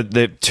 They're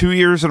 2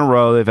 years in a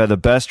row. They've had the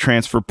best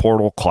transfer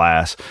portal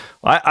class.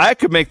 I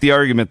could make the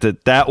argument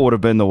that would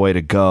have been the way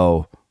to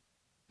go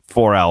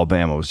for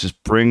Alabama, was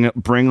just bring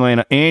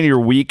Lane, and you're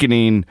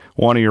weakening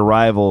one of your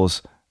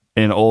rivals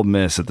in Ole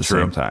Miss at the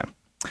same time.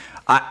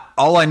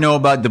 All I know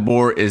about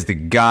DeBoer is the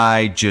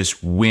guy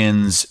just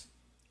wins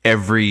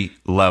every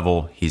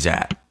level he's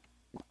at.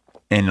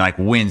 And like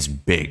wins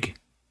big,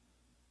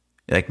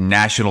 like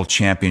national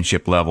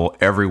championship level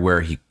everywhere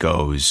he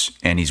goes.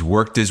 And he's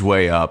worked his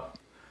way up.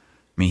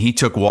 I mean, he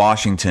took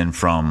Washington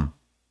from,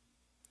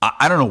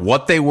 I don't know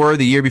what they were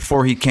the year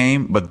before he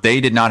came, but they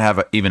did not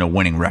have even a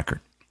winning record.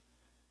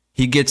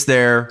 He gets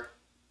there.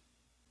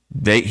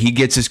 He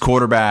gets his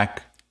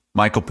quarterback,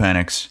 Michael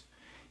Penix.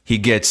 He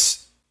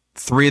gets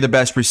 3 of the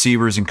best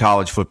receivers in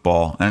college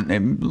football. And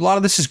a lot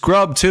of this is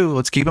grub too.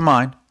 Let's keep in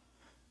mind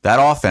that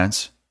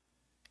offense.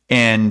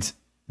 And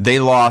they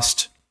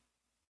lost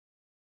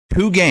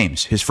 2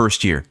 games his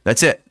first year.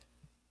 That's it.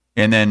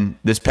 And then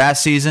this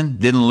past season,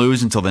 didn't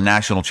lose until the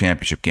national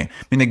championship game.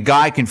 I mean, the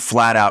guy can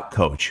flat out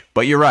coach.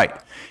 But you're right.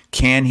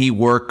 Can he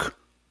work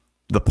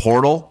the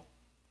portal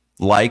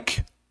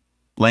like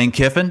Lane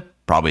Kiffin?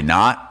 Probably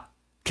not.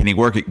 Can he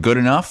work it good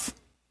enough?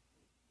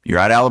 You're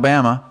at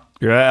Alabama.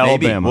 You're at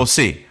Maybe. Alabama. We'll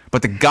see.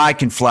 But the guy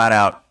can flat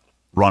out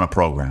run a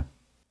program.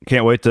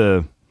 Can't wait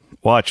to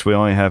watch. We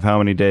only have how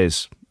many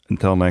days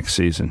until next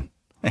season?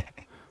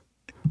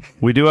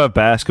 We do have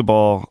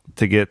basketball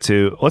to get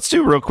to. Let's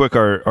do real quick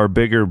our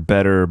bigger,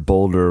 better,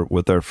 bolder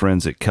with our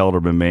friends at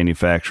Kelderman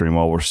Manufacturing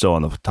while we're still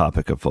on the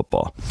topic of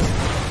football.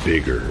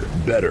 Bigger,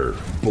 better,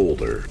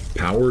 bolder.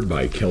 Powered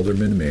by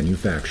Kelderman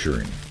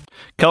Manufacturing.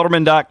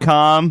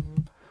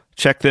 Kelderman.com.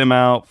 Check them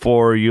out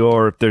for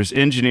if there's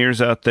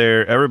engineers out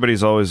there.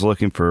 Everybody's always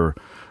looking for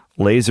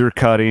laser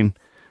cutting.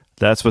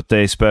 That's what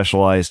they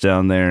specialize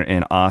down there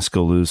in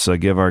Oskaloosa.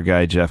 Give our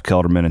guy Jeff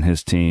Kelderman and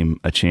his team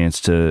a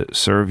chance to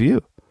serve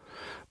you.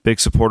 Big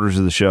supporters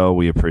of the show.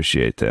 We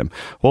appreciate them.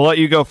 We'll let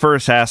you go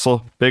first,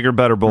 Hassel. Bigger,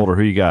 better, bolder.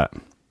 Who you got?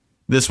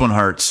 This one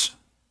hurts.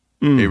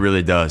 It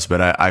really does.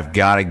 But I've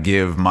got to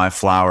give my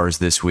flowers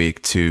this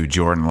week to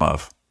Jordan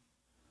Love.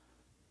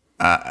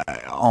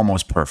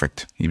 Almost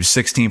perfect. He was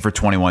 16 for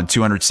 21,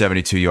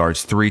 272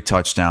 yards, 3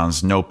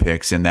 touchdowns, no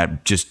picks, and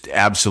that just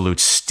absolute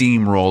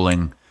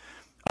steamrolling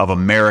of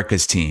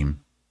America's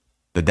team,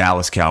 the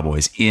Dallas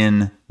Cowboys,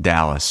 in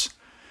Dallas.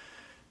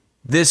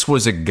 This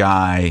was a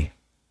guy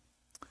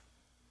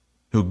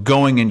who,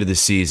 going into the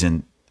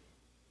season,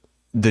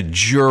 the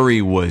jury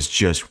was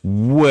just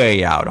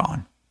way out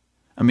on.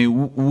 I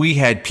mean, we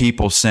had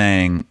people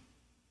saying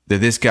that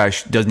this guy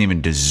doesn't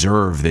even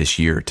deserve this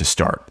year to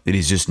start, that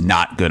he's just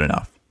not good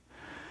enough.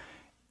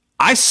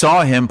 I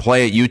saw him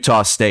play at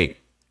Utah State.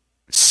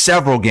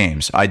 Several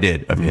games I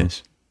did of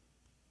his.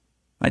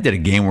 I did a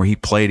game where he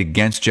played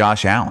against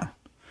Josh Allen.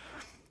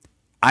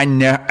 I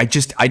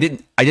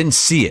didn't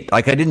see it.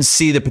 Like, I didn't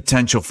see the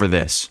potential for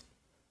this.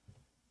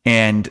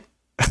 And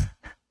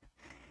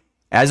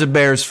as a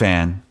Bears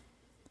fan,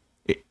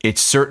 it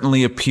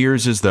certainly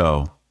appears as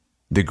though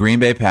the Green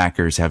Bay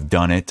Packers have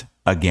done it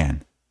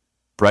again.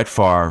 Brett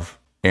Favre,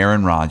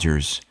 Aaron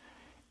Rodgers,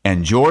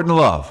 and Jordan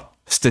Love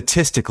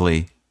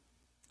statistically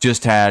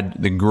just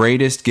had the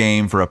greatest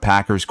game for a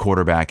Packers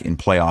quarterback in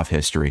playoff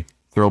history.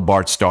 Throw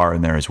Bart Starr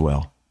in there as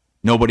well.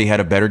 Nobody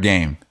had a better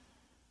game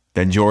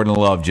than Jordan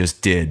Love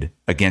just did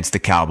against the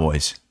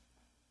Cowboys.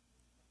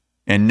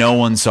 And no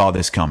one saw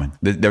this coming.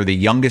 They're the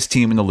youngest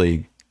team in the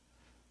league.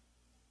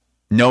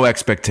 No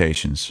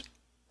expectations.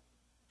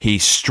 He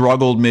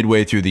struggled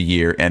midway through the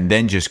year and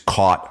then just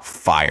caught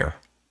fire.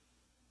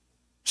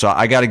 So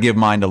I got to give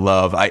mine to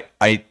Love.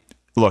 I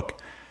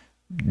look,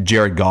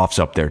 Jared Goff's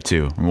up there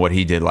too. And what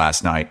he did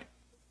last night,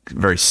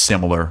 very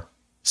similar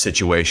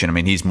situation. I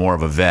mean, he's more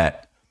of a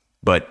vet,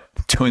 but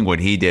doing what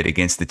he did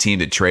against the team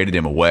that traded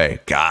him away,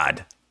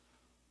 God,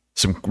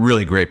 some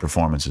really great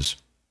performances.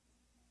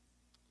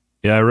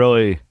 Yeah, I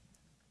really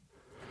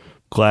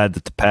glad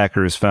that the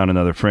Packers found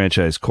another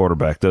franchise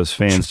quarterback. Those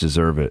fans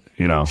deserve it.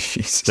 You know,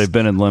 they've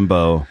been in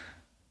limbo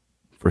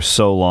for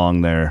so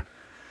long there.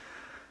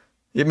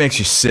 It makes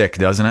you sick,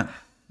 doesn't it?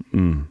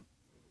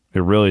 It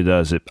really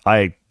does.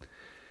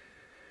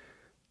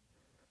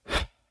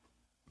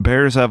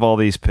 Bears have all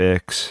these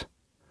picks.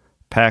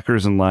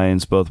 Packers and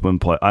Lions both win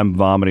play. I'm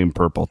vomiting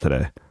purple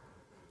today.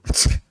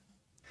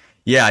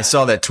 Yeah, I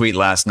saw that tweet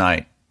last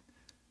night.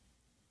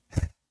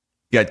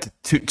 You got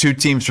two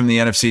teams from the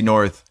NFC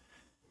North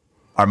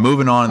are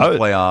moving on in the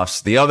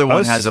playoffs. The other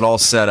one has it all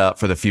set up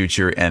for the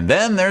future. And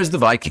then there's the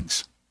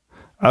Vikings.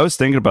 I was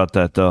thinking about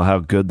that, though, how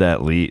good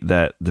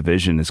that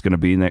division is going to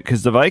be in that,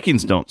 because the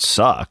Vikings don't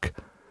suck.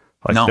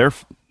 Like,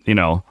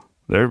 no.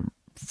 They're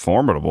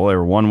formidable. They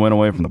were 1 win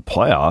away from the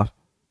playoff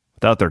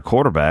without their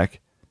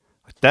quarterback.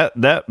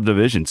 That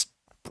division's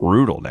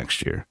brutal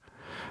next year.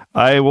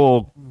 I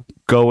will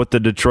go with the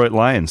Detroit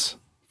Lions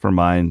for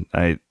mine.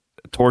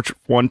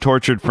 One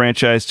tortured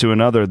franchise to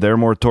another. They're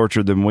more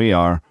tortured than we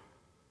are.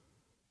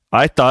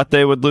 I thought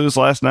they would lose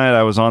last night.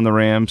 I was on the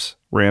Rams.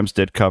 Rams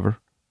did cover.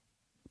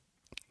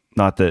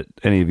 Not that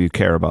any of you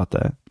care about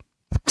that.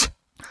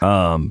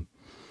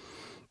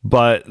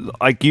 But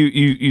like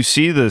you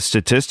see the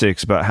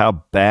statistics about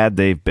how bad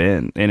they've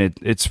been, and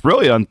it's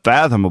really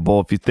unfathomable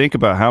if you think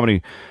about how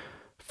many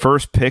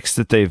first picks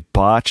that they've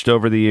botched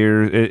over the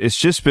years. It's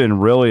just been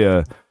really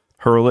a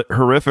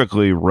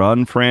horrifically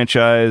run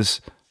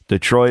franchise.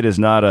 Detroit is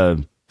not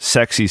a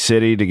sexy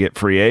city to get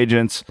free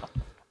agents,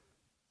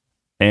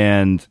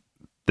 and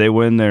they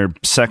win their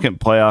second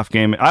playoff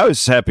game. I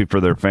was happy for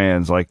their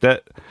fans. Like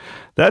that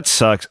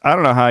sucks. I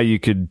don't know how you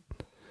could.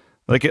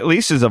 Like, at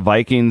least as a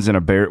Vikings and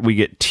a Bear, we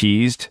get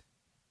teased.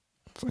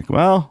 It's like,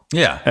 well,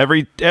 yeah.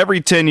 Every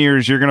 10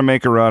 years, you're going to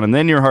make a run, and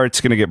then your heart's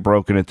going to get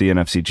broken at the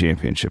NFC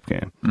Championship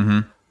game. Mm-hmm.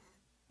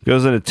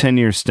 Goes in a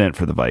 10-year stint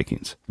for the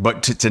Vikings.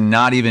 But to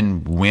not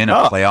even win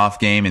a playoff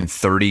game in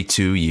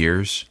 32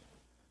 years,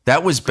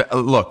 that was...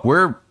 Look,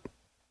 we're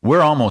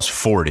almost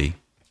 40.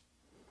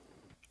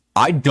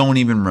 I don't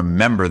even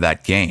remember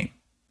that game.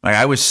 Like,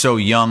 I was so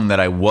young that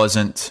I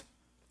wasn't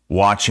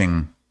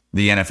watching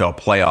the NFL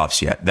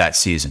playoffs yet that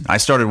season. I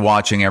started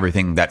watching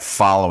everything that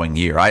following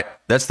year.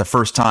 That's the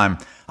first time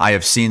I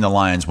have seen the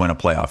Lions win a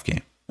playoff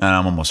game, and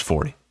I'm almost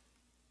 40.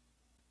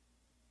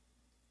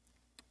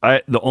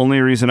 The only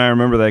reason I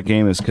remember that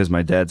game is because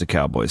my dad's a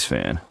Cowboys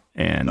fan,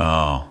 and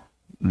old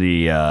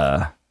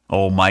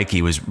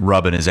Mikey was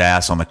rubbing his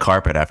ass on the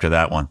carpet after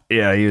that one.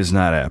 Yeah, he was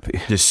not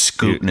happy. Just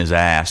scooting his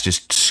ass,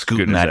 just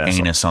scooting that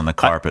anus on the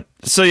carpet.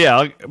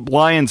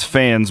 Lions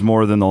fans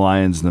more than the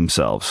Lions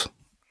themselves.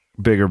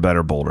 Bigger,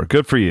 better, bolder.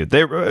 Good for you.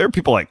 There were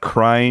people like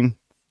crying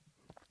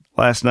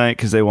last night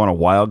because they won a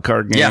wild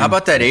card game. Yeah, how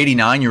about that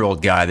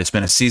 89-year-old guy that's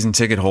been a season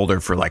ticket holder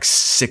for like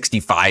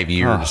 65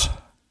 years?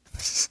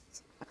 Oh.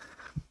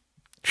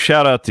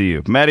 Shout out to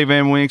you. Matty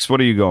Van Winks, what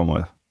are you going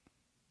with?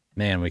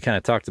 Man, we kind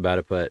of talked about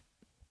it, but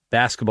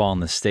basketball in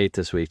the state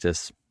this week,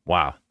 just,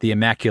 wow. The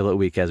immaculate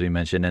week, as we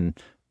mentioned. And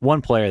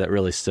one player that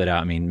really stood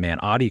out, I mean, man,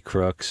 Audie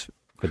Crooks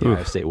for the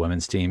Ohio State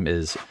women's team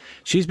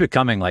she's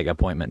becoming like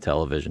appointment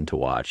television to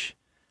watch.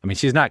 I mean,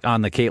 she's not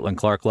on the Caitlin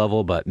Clark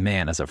level, but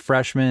man, as a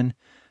freshman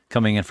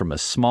coming in from a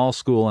small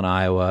school in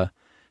Iowa,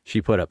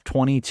 she put up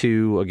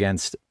 22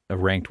 against a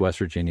ranked West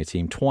Virginia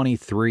team,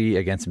 23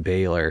 against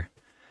Baylor.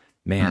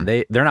 Man,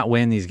 they're not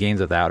winning these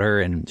games without her,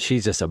 and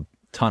she's just a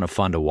ton of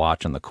fun to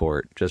watch on the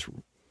court. Just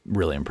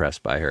really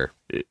impressed by her.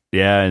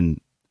 Yeah,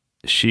 and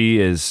she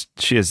has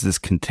this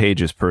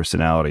contagious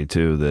personality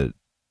too. That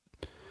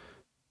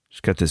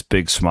she's got this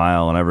big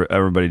smile, and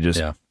everybody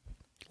just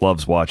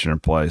loves watching her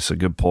play. So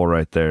good pull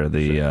right there.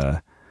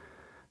 The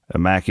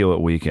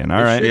immaculate weekend.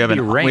 All right, we have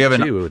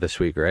ranked this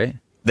week, right?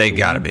 They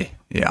got to be.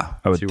 Yeah,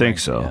 I would think ranked,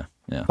 so.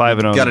 Yeah.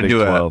 5-0. Got to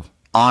do 12. an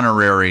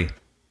honorary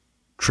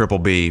triple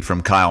B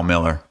from Kyle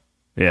Miller.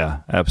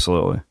 Yeah,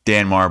 absolutely.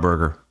 Dan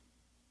Marburger,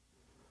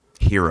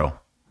 hero.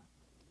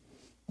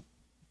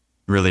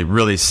 Really,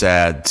 really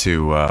sad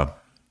to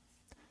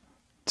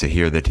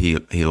hear that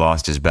he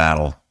lost his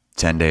battle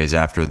 10 days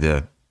after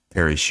the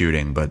Perry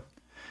shooting. But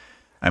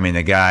I mean,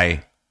 the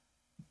guy,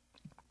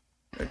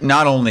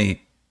 not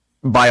only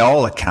by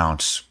all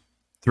accounts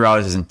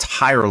throughout his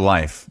entire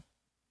life,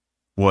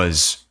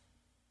 was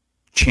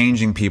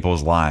changing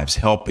people's lives,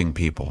 helping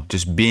people,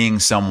 just being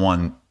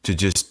someone to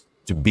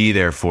be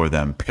there for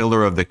them,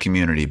 pillar of the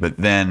community. But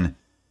then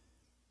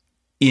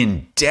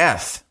in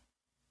death,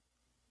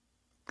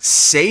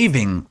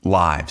 saving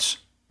lives.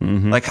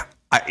 Mm-hmm. Like,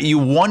 you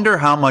wonder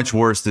how much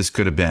worse this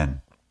could have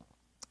been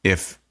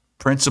if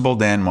Principal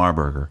Dan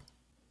Marburger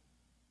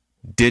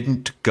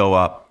didn't go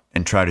up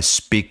and try to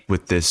speak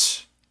with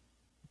this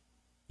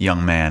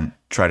young man,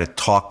 try to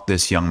talk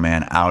this young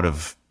man out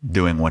of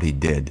doing what he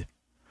did.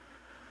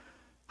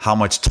 How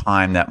much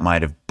time that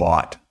might have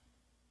bought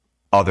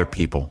other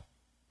people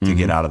to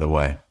get out of the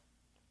way.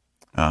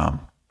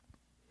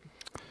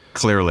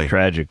 Clearly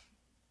tragic.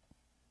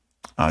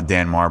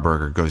 Dan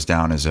Marburger goes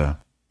down as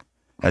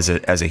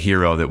a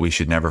hero that we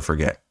should never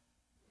forget.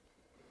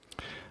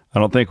 I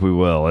don't think we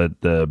will.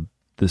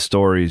 The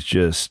story is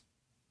just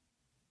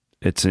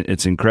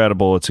it's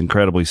incredible. It's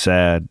incredibly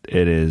sad.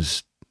 It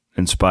is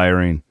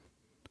inspiring,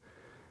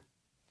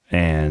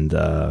 and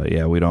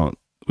we don't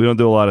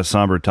do a lot of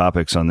somber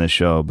topics on this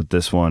show, but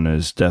this one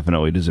is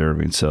definitely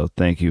deserving. So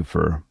thank you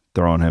for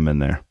throwing him in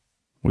there.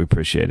 We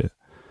appreciate it.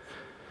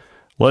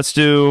 Let's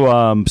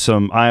do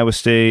some Iowa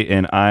State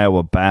and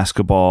Iowa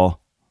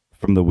basketball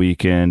from the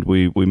weekend.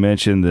 We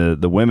mentioned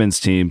the women's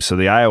team. So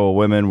the Iowa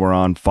women were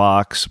on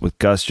Fox with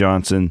Gus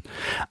Johnson.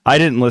 I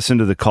didn't listen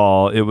to the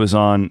call. It was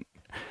on.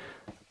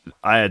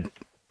 I had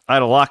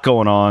a lot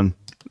going on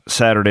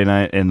Saturday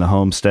night in the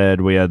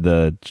Homestead. We had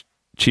the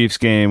Chiefs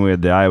game, we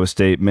had the Iowa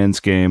State men's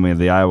game, we had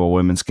the Iowa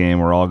women's game.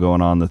 We're all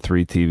going on the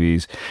 3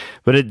 TVs.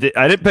 But I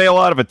didn't pay a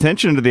lot of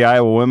attention to the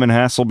Iowa women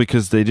hassle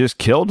because they just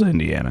killed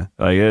Indiana.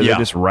 They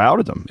just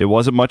routed them. It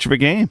wasn't much of a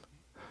game.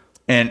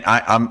 And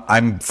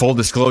I'm full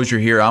disclosure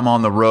here. I'm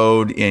on the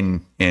road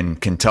in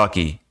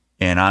Kentucky,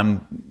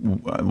 and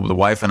the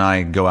wife and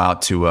I go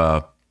out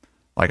to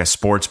like a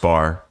sports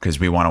bar because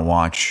we want to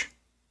watch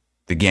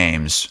the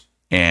games,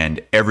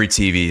 and every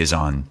TV is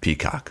on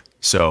Peacock.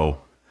 So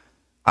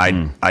I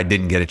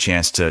didn't get a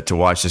chance to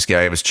watch this game.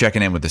 I was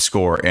checking in with the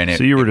score, and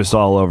so you were just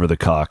all over the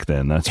cock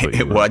then. That's what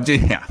it was.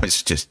 Yeah, it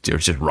was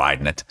just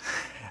riding it.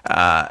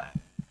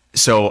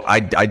 So I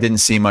didn't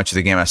see much of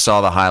the game. I saw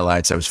the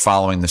highlights. I was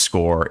following the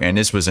score, and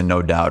this was a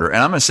no-doubter. And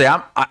I'm going to say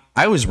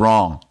I was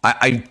wrong.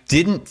 I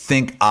didn't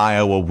think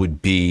Iowa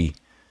would be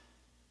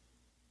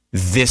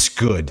this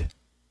good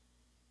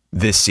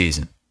this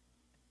season.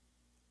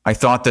 I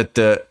thought that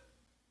the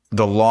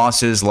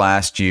losses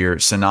last year,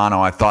 Sonano,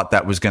 I thought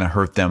that was going to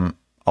hurt them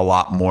a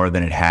lot more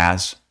than it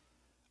has.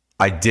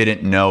 I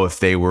didn't know if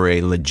they were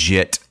a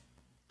legit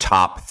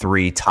top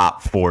 3,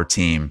 top 4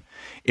 team.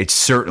 It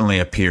certainly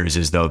appears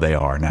as though they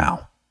are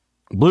now.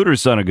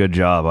 Bluter's done a good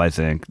job, I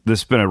think.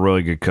 This has been a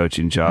really good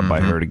coaching job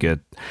by her to get.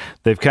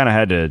 They've kind of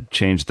had to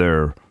change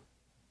their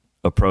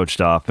approach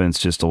to offense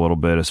just a little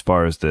bit as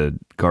far as the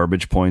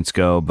garbage points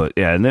go. But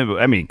yeah, and then,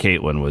 I mean,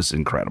 Caitlin was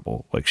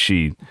incredible. Like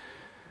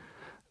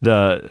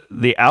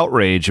the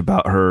outrage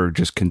about her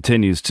just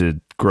continues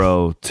to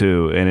grow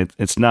too, and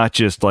it's not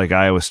just like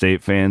Iowa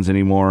State fans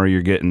anymore.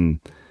 You're getting,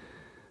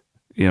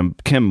 Kim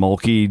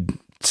Mulkey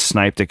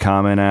sniped a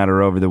comment at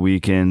her over the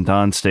weekend.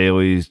 Don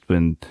Staley's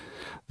been.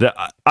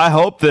 I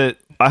hope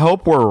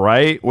we're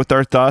right with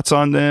our thoughts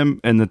on them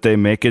and that they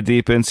make a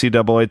deep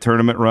NCAA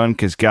tournament run.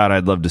 Because God,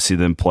 I'd love to see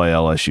them play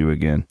LSU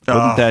again.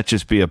 Wouldn't that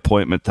just be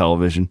appointment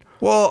television?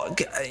 Well,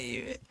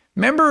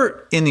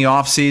 remember in the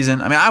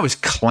offseason, I mean, I was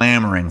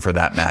clamoring for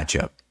that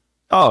matchup.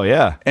 Oh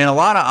yeah, and a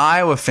lot of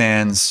Iowa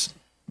fans,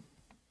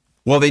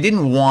 well, they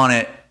didn't want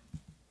it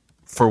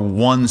for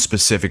one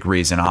specific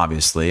reason,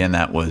 obviously, and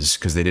that was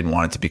because they didn't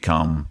want it to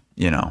become,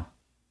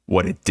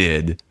 what it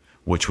did,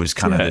 which was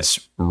kind of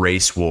this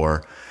race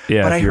war.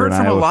 Yeah, but I heard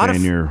from a lot of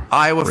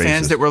Iowa racist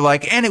fans that were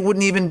like, and we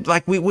wouldn't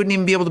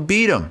even be able to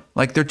beat them.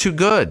 Like, they're too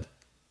good.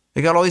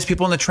 They got all these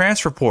people in the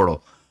transfer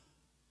portal.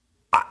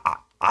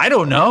 I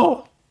don't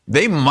know.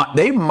 They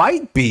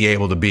might be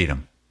able to beat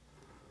them.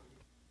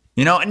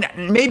 And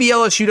maybe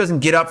LSU doesn't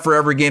get up for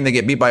every game they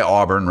get beat by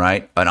Auburn,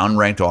 right? An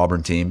unranked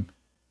Auburn team.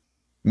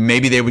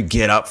 Maybe they would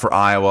get up for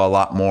Iowa a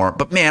lot more.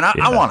 But, man,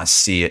 I want to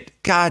see it.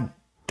 God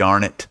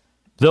darn it.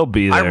 They'll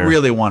be there. I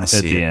really want to see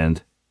it. At the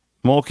end.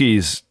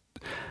 Mulkey's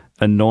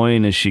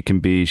annoying as she can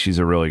be. She's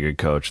a really good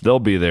coach. They'll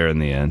be there in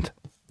the end.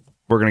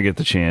 We're going to get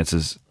the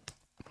chances.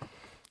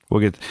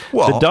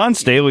 The Don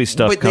Staley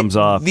stuff comes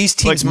off. These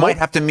teams might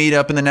have to meet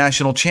up in the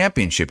national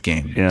championship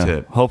game.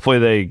 Yeah. Hopefully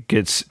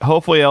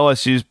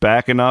LSU's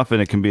back enough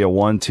and it can be a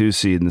 1-2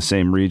 seed in the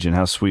same region.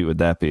 How sweet would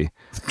that be?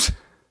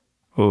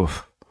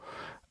 Oof.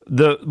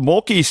 The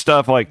Mulkey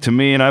stuff, to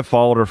me, and I've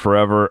followed her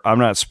forever, I'm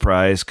not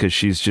surprised because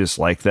she's just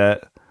like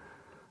that.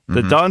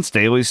 The Don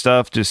Staley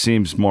stuff just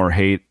seems more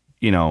hate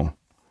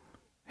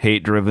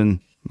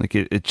driven. Like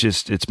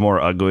it's more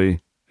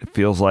ugly. It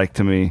feels like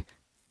to me.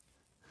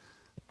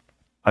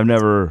 I've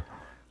never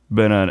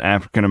been an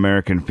African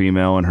American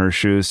female in her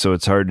shoes, so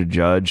it's hard to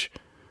judge.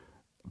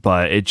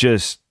 But it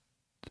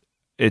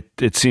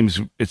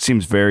seems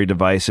very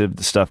divisive.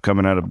 The stuff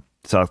coming out of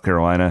South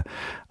Carolina.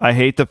 I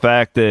hate the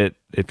fact that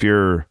if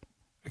you're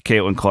a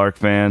Caitlin Clark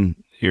fan,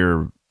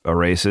 you're a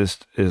racist.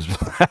 Is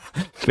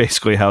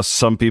basically how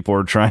some people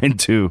are trying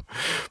to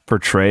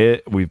portray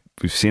it. We've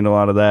seen a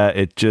lot of that.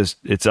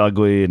 It's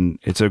ugly, and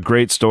it's a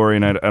great story,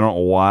 and I don't know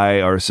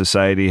why our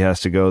society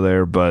has to go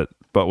there, but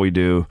we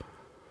do.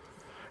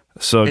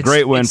 So a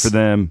great win for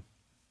them.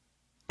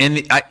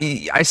 And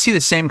I see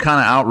the same kind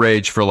of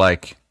outrage for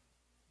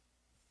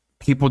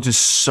people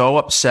just so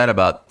upset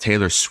about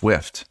Taylor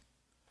Swift.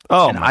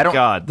 Oh my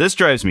God, this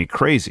drives me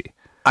crazy.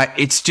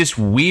 It's just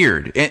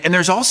weird. And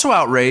there's also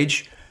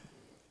outrage.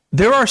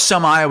 There are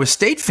some Iowa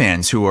State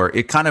fans who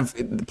kind of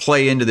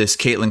play into this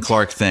Caitlin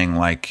Clark thing.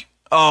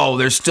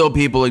 There's still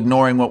people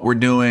ignoring what we're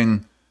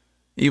doing,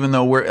 even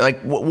though we're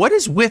what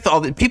is with all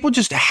the people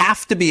just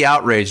have to be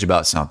outraged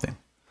about something.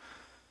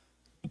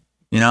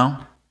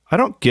 I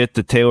don't get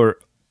the Taylor.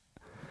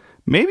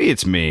 Maybe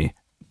it's me.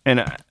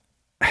 And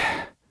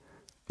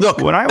look,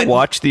 when I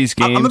watch these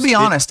games, I'm gonna be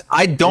honest.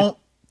 I don't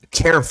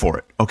care for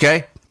it.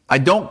 Okay, I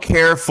don't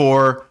care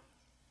for.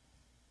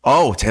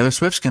 Oh, Taylor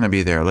Swift's gonna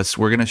be there.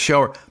 We're gonna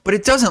show her, but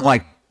it doesn't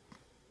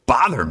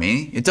bother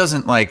me. It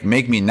doesn't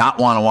make me not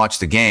want to watch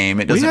the game.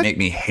 It doesn't make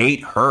me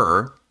hate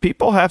her.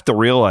 People have to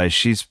realize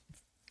she's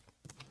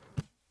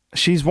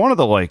one of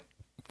the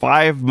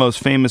 5 most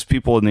famous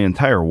people in the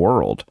entire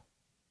world.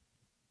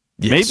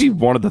 Yes. Maybe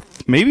one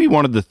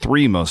of the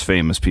 3 most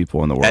famous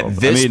people in the world. At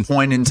this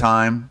point in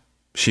time,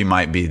 she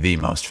might be the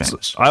most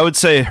famous. I would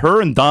say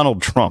her and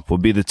Donald Trump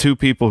would be the 2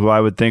 people who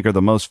I would think are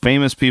the most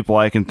famous people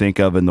I can think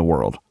of in the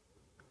world.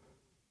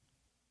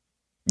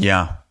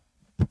 Yeah.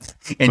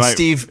 And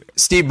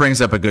Steve brings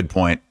up a good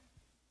point.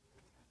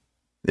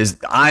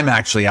 I'm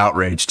actually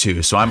outraged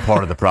too, so I'm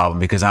part of the problem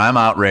because I'm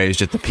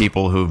outraged at the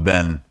people who've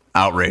been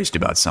outraged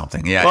about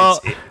something. Yeah.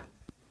 Well,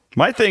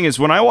 My thing is,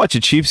 when I watch a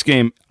Chiefs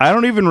game, I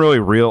don't even really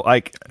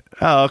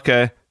oh,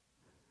 okay.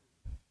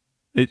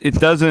 It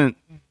doesn't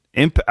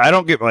I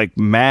don't get like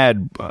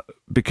mad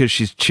because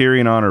she's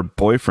cheering on her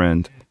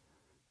boyfriend.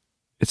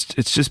 It's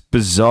just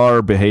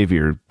bizarre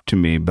behavior to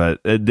me. But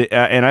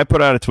and I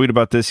put out a tweet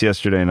about this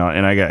yesterday, and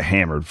I got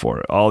hammered for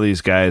it. All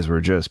these guys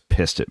were just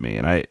pissed at me,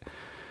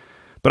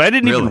 but I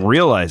didn't even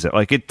realize it.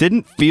 Like, it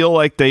didn't feel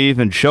like they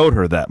even showed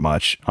her that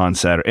much on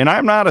Saturday. And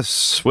I'm not a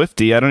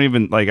Swiftie. I don't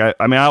even like.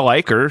 I mean, I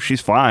like her.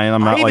 She's fine.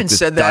 I'm not like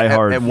this diehard fan. I even said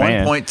that at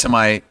one point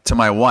to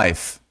my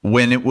wife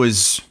when it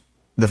was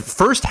the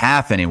first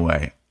half.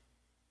 Anyway,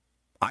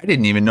 I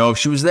didn't even know if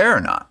she was there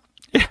or not.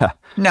 Yeah.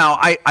 Now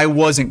I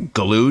wasn't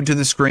glued to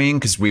the screen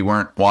because we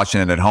weren't watching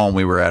it at home.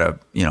 We were at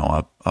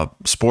a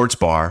sports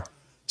bar,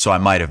 so I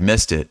might have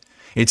missed it.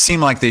 It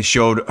seemed like they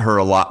showed her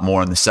a lot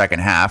more in the second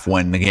half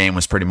when the game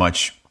was pretty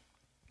much,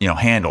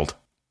 handled.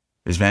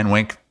 Is Van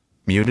Wink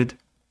muted?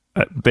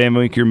 Van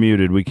Wink, you're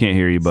muted. We can't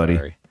hear you, buddy.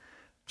 Sorry.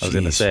 I was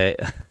going to say,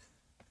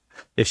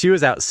 if she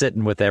was out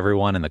sitting with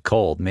everyone in the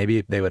cold,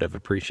 maybe they would have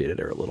appreciated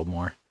her a little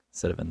more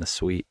instead of in the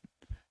suite.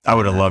 I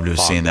would have loved to have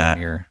seen that.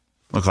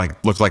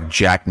 Looked like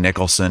Jack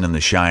Nicholson in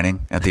The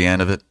Shining at the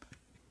end of it.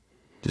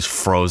 Just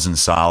frozen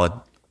solid.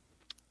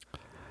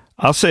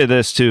 I'll say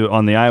this, too,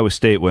 on the Iowa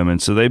State women.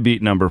 So they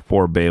beat number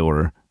 4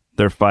 Baylor.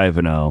 They're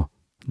 5-0.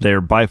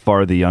 They're by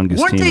far the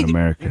youngest team in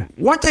America.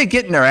 Weren't they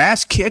getting their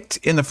ass kicked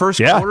in the first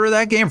quarter of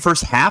that game,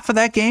 first half of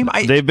that game?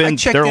 They've been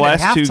their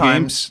last 2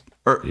 games.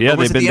 Or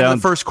was it the end of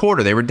the first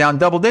quarter? They were down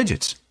double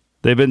digits.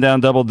 They've been down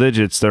double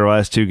digits their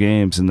last 2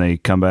 games, and they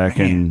come back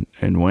and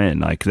win.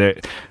 Like,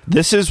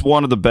 this is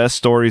one of the best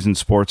stories in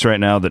sports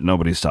right now that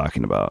nobody's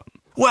talking about.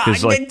 Well,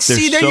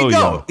 see, there you go.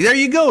 Young. There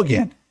you go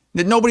again.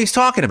 That nobody's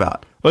talking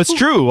about. Well, it's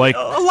true. Like, a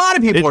lot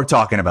of people are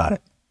talking about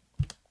it.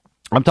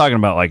 I'm talking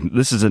about, like,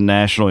 this is a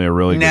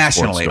really good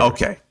sports story.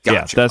 Okay,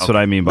 gotcha. Yeah, that's what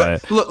I mean by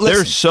it. Listen,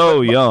 they're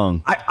so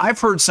young. I've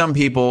heard some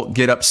people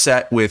get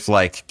upset with,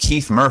 like,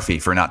 Keith Murphy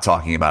for not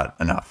talking about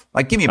it enough.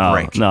 Like, give me a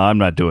break. No, I'm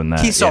not doing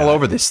that. Keith's all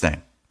over this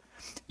thing.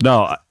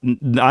 No,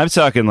 I'm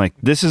talking like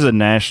this is a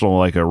national,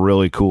 like a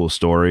really cool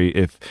story.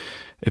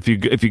 If you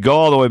go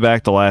all the way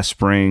back to last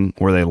spring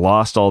where they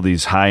lost all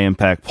these high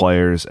impact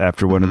players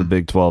after winning the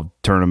Big 12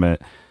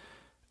 tournament,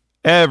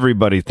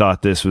 everybody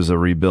thought this was a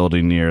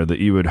rebuilding year, that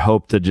you would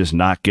hope to just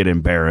not get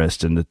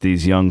embarrassed and that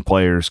these young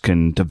players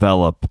can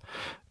develop.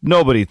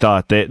 Nobody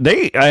thought that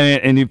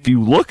and if you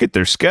look at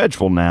their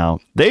schedule now,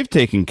 they've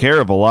taken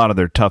care of a lot of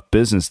their tough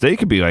business. They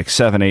could be like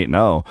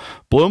 7-8-0.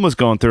 Bloom was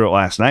going through it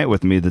last night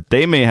with me that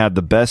they may have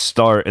the best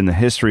start in the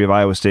history of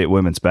Iowa State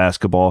women's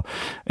basketball,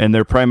 and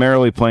they're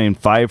primarily playing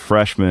 5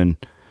 freshmen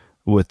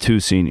with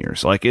 2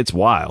 seniors. Like, it's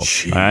wild.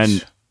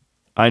 And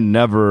I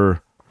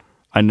never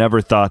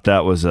thought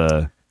that was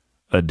a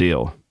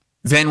deal.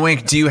 Van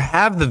Wink, do you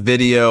have the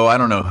video? I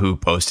don't know who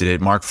posted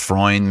it. Mark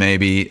Freund,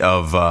 maybe,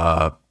 of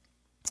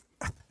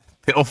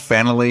Bill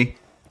Fennelly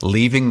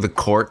leaving the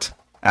court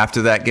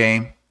after that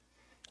game.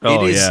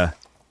 Yeah.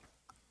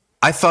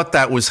 I thought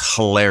that was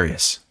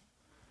hilarious.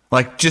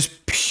 Like,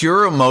 just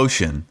pure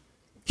emotion.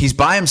 He's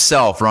by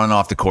himself running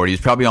off the court. He's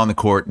probably on the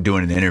court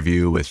doing an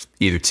interview with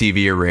either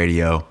TV or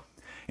radio,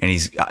 and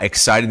he's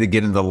excited to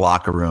get into the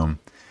locker room.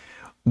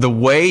 The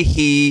way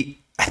he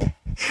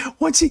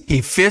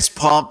fist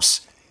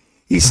pumps,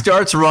 he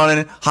starts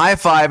running,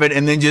 high-fiving,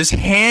 and then just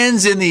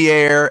hands in the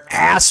air,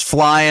 ass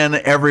flying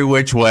every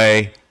which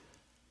way.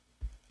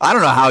 I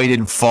don't know how he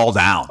didn't fall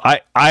down.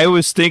 I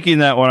was thinking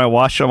that when I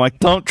watched him. I'm like,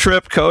 don't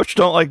trip, coach.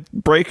 Don't, like,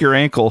 break your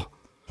ankle.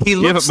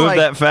 You haven't moved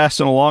that fast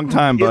in a long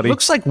time, buddy. It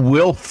looks like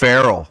Will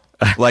Ferrell,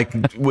 like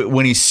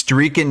when he's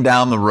streaking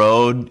down the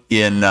road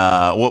in,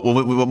 what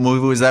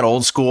movie was that,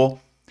 Old School?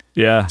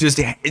 Yeah. Just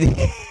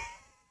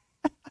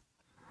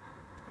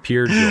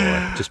pure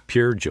joy. Just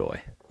pure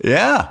joy.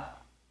 Yeah.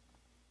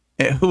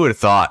 Who would have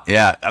thought?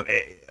 Yeah.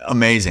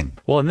 Amazing.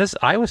 Well, in this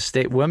Iowa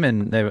State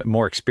women, they have a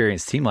more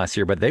experienced team last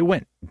year, but they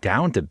went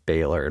down to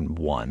Baylor and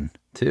won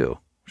too,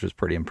 which was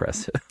pretty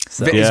impressive.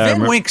 So, is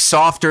Van Wink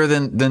softer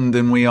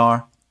than we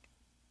are?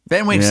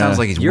 Van Wink sounds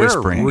like he's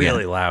whispering. You're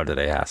really loud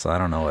today, Hassel. I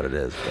don't know what it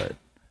is, but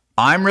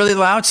I'm really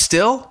loud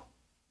still?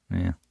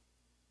 Yeah.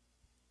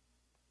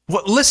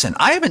 Well, listen,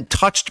 I haven't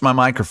touched my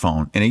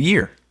microphone in a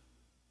year.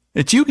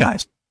 It's you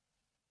guys.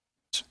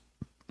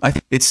 I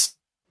think it's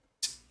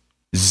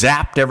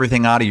zapped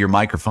everything out of your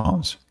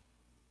microphones.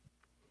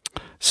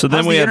 So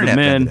then we have the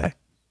men.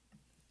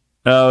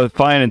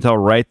 Fine until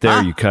right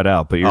there you cut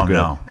out, but you're good.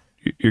 No.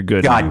 You're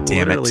good. God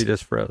damn it! Literally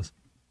just froze.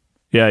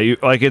 Yeah,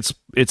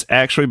 it's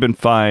actually been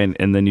fine,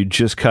 and then you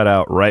just cut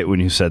out right when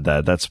you said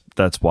that.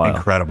 That's wild.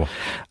 Incredible.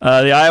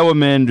 The Iowa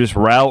men just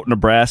rout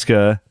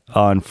Nebraska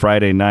on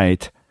Friday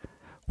night.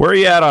 Where are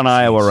you at on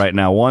Iowa right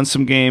now? Won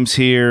some games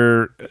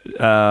here.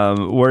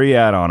 Where are you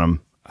at on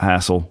them,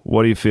 Hassel?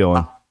 What are you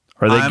feeling?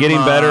 Are they getting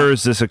better, or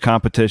is this a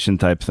competition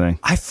type thing?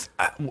 I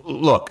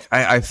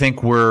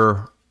think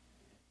we're,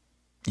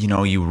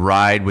 you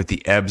ride with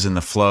the ebbs and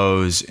the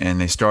flows, and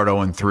they start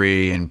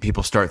 0-3, and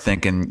people start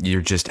thinking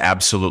you're just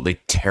absolutely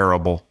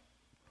terrible.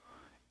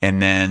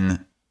 And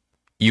then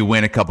you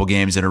win a couple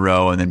games in a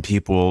row, and then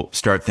people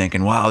start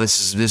thinking, wow,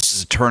 this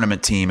is a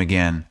tournament team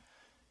again.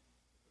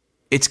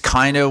 It's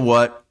kind of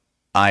what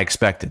I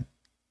expected.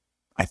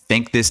 I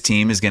think this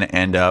team is going to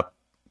end up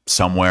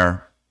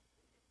somewhere,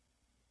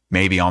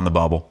 maybe on the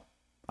bubble.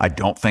 I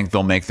don't think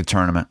they'll make the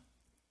tournament.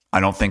 I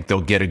don't think they'll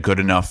get a good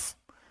enough.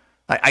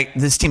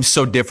 This team's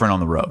so different on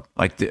the road.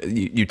 Like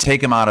you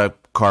take them out of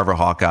Carver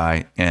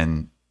Hawkeye,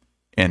 and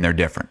they're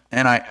different.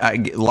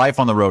 And life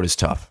on the road is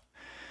tough.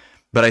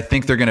 But I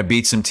think they're going to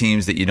beat some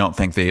teams that you don't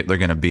think they're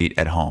going to beat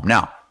at home.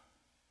 Now,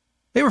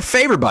 they were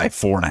favored by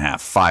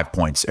 4.5, 5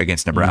 points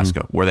against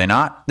Nebraska. Were they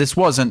not? This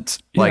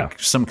wasn't like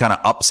some kind of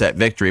upset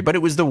victory, but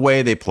it was the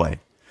way they played.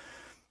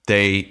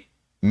 They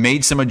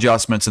made some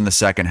adjustments in the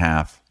second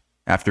half.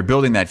 After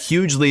building that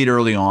huge lead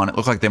early on, it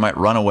looked like they might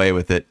run away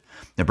with it.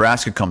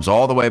 Nebraska comes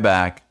all the way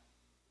back,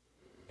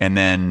 and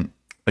then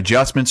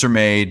adjustments are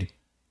made,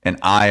 and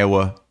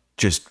Iowa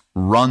just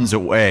runs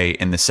away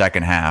in the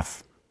second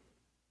half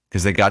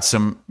because they got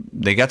some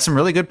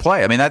really good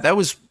play. I mean, that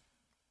was,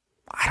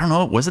 I don't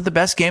know, was it the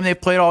best game they've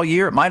played all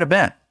year? It might have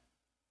been.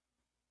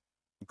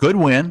 Good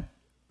win,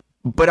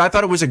 but I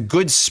thought it was a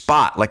good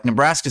spot. Like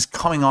Nebraska's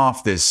coming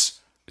off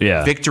this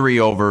victory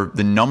over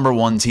the number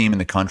one team in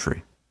the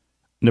country.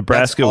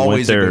 Nebraska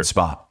went there a good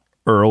spot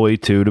early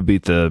too to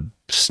beat the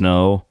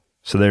snow,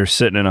 so they're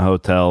sitting in a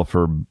hotel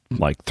for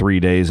like 3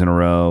 days in a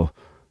row.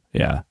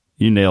 Yeah,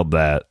 you nailed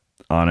that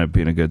on it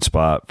being a good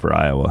spot for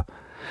Iowa.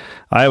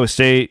 Iowa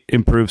State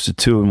improves to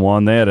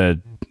 2-1. They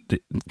had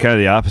kind of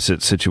the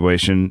opposite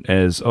situation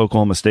as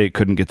Oklahoma State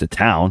couldn't get to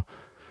town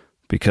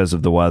because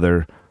of the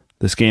weather.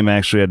 This game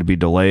actually had to be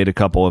delayed a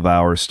couple of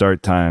hours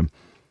start time.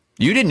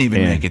 You didn't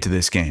even make it to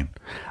this game.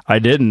 I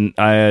didn't.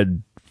 I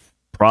had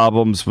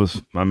problems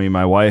with,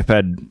 my wife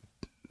had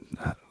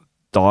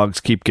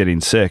dogs keep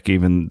getting sick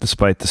even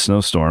despite the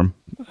snowstorm.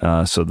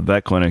 So the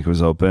vet clinic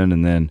was open,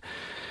 and then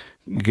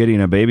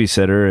getting a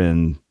babysitter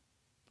and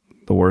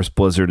the worst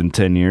blizzard in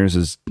 10 years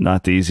is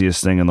not the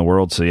easiest thing in the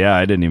world. So yeah,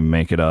 I didn't even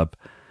make it up,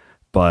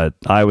 but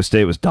Iowa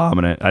State was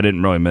dominant. I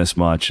didn't really miss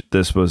much.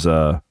 This was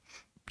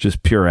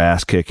just pure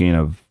ass kicking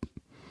of,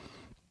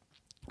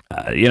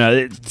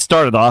 it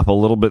started off a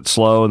little bit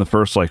slow in the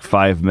first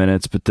 5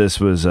 minutes, but this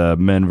was a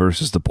men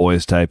versus the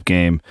boys type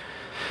game.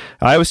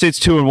 Iowa State's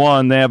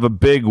 2-1. They have a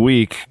big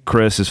week,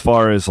 Chris, as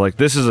far as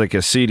this is like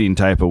a seeding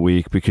type of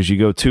week because you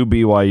go to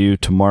BYU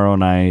tomorrow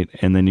night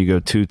and then you go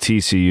to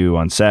TCU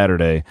on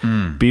Saturday.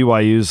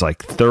 BYU's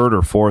third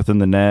or fourth in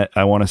the net.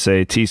 I want to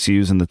say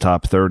TCU's in the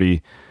top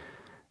 30.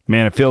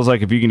 Man, it feels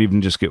like if you can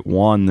even just get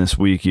one this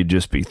week, you'd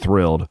just be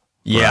thrilled.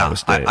 Yeah,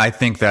 I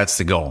think that's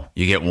the goal.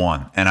 You get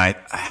one. And I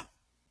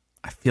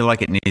feel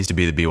like it needs to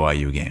be the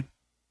BYU game.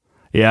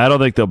 Yeah, I don't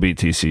think they'll beat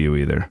TCU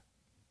either.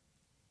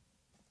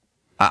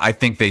 I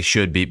think they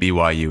should beat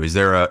BYU. Is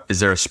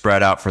there a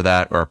spread out for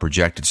that or a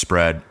projected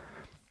spread?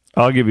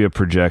 I'll give you a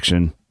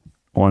projection.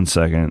 1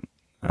 second.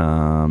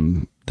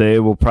 They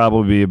will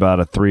probably be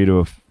about a 3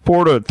 to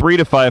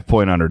 5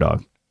 point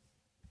underdog.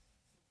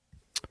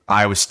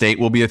 Iowa State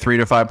will be a 3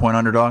 to 5 point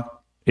underdog?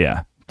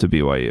 Yeah, to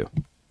BYU.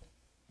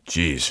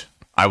 Jeez.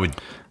 I would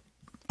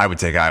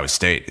take Iowa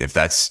State if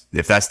that's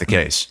the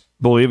case.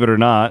 Believe it or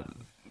not,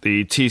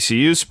 the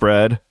TCU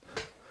spread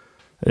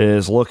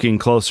is looking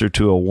closer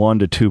to a 1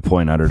 to 2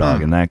 point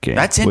underdog in that game.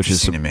 That's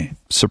interesting to me.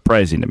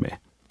 Surprising to me.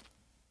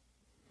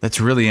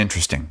 That's really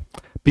interesting.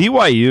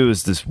 BYU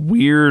is this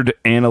weird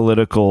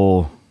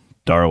analytical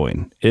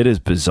darling. It is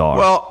bizarre.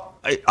 Well,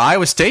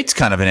 Iowa State's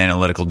kind of an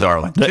analytical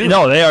darling, too.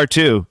 No, they are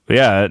too.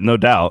 Yeah, no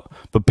doubt.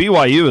 But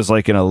BYU is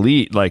like an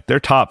elite, they're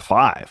top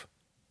 5.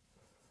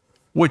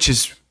 Which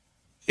is,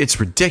 it's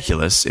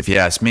ridiculous if you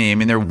ask me. I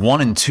mean, they're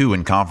 1-2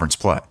 in conference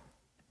play.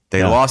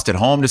 They lost at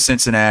home to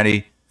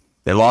Cincinnati.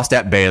 They lost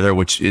at Baylor,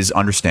 which is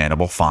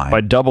understandable, fine. By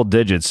double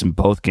digits in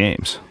both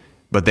games.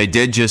 But they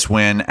did just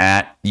win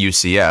at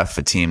UCF,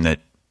 a team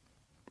that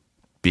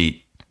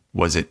beat,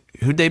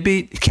 who'd they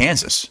beat?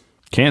 Kansas.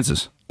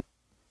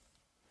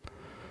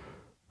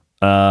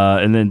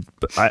 And then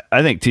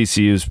I think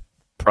TCU's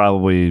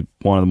probably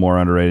one of the more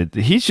underrated.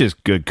 He's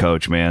just good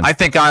coach, man. I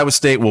think Iowa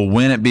State will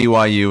win at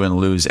BYU and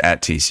lose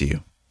at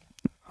TCU.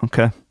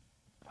 Okay.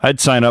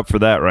 I'd sign up for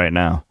that right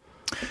now.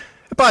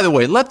 By the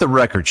way, let the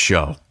record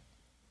show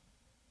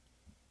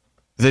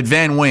that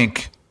Van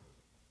Wink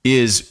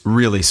is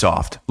really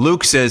soft.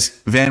 Luke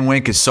says Van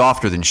Wink is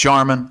softer than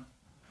Sharman.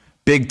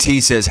 Big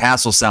T says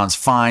Hassel sounds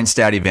fine.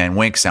 Statty Van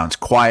Wink sounds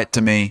quiet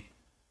to me.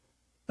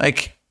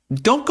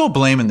 Don't go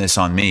blaming this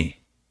on me.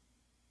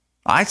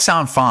 I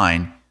sound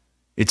fine.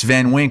 It's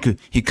Van Wink.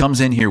 He comes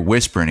in here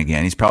whispering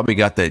again. He's probably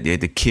got the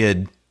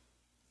kid,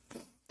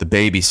 the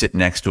baby sitting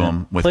next to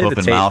him with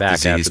open mouth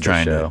disease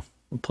trying to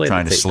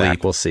sleep.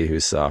 Back. We'll see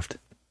who's soft.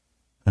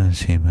 We'll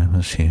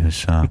see who's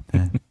soft.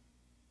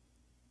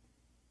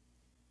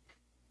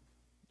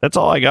 That's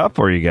all I got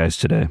for you guys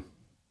today.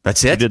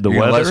 That's it? We did the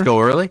You're weather. Let's go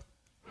early?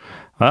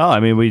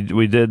 Well,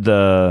 we did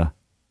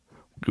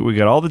we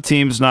got all the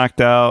teams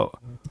knocked out.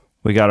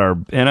 We got our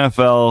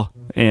NFL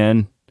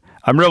in.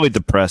 I'm really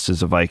depressed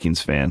as a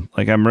Vikings fan.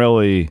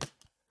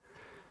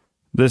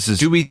 This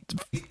is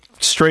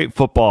straight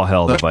football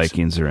hell the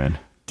Vikings are in.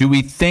 Do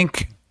we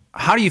think?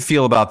 How do you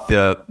feel about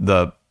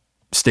the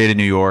state of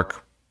New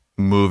York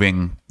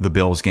moving the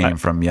Bills game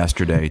from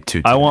yesterday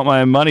to today? I want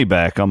my money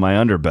back on my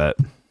under bet.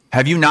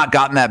 Have you not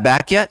gotten that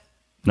back yet?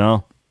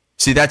 No.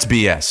 See, that's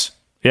BS.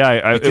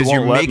 Yeah, because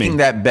you're making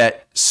that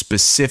bet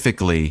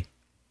specifically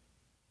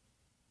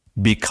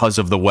because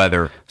of the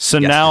weather. So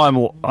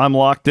now I'm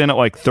locked in at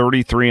like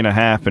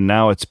 33.5, and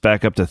now it's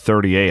back up to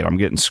 38. I'm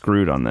getting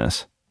screwed on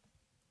this.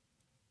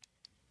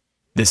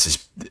 This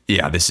is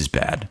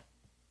bad.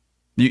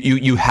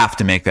 You have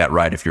to make that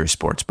right if you're a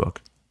sports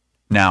book.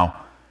 Now,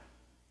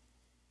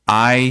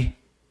 at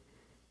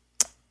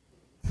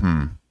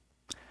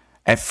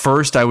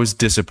first I was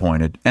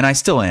disappointed, and I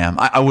still am.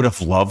 I would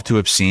have loved to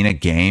have seen a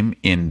game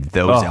in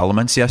those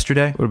elements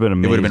yesterday. Would have been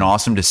amazing. It would have been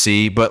awesome to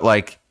see, but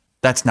like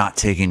that's not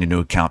taking into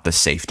account the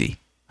safety.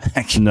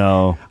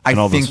 No, I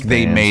think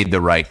they made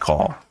the right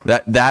call.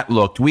 That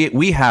looked.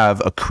 We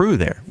have a crew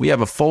there. We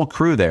have a full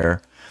crew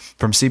there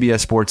from CBS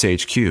Sports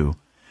HQ,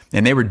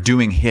 and they were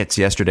doing hits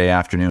yesterday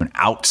afternoon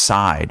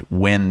outside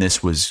when the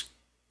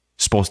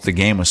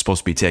game was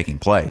supposed to be taking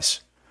place,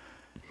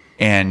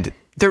 and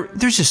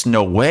there's just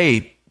no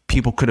way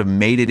people could have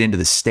made it into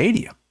the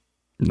stadium.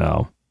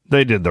 No,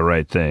 they did the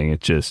right thing.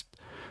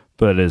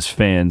 But as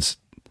fans,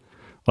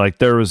 like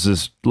there was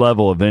this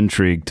level of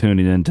intrigue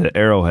tuning into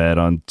Arrowhead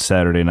on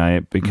Saturday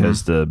night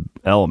because the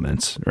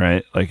elements,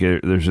 right? Like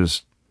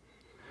it's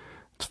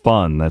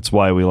fun. That's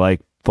why we like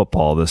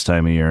football this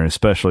time of year,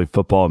 especially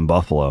football in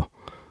Buffalo.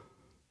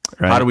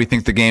 Right? How do we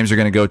think the games are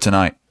going to go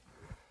tonight?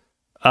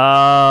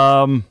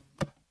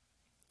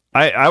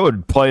 I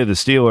would play the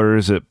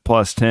Steelers at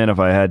 +10 if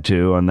I had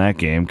to on that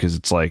game because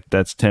it's like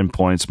that's 10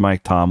 points.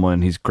 Mike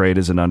Tomlin, he's great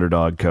as an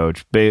underdog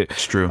coach.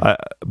 It's true.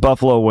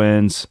 Buffalo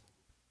wins.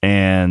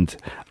 And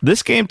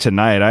this game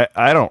tonight,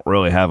 I don't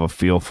really have a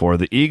feel for.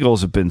 The Eagles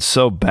have been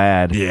so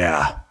bad.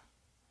 Yeah.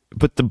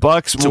 But the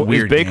Bucks, is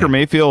Baker game.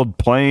 Mayfield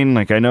playing?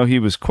 Like I know he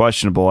was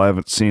questionable. I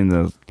haven't seen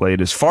the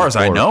latest. As far as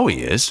I know,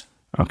 he is.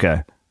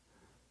 Okay.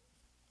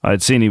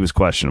 I'd seen he was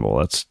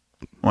questionable.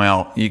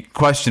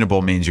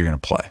 Questionable means you're going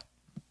to play.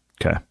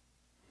 Okay.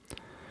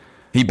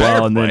 He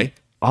better play. Then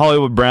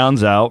Hollywood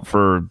Brown's out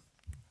for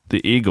the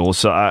Eagles,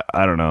 so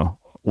I don't know.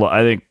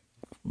 I think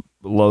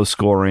low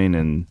scoring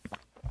and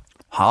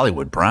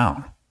Hollywood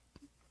Brown.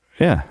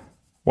 Yeah,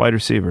 wide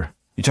receiver.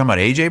 You talking about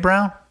AJ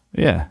Brown?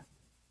 Yeah,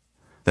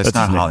 that's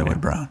not Hollywood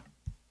Brown.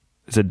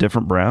 Is it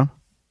different Brown?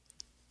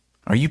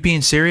 Are you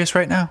being serious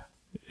right now?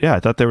 Yeah, I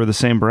thought they were the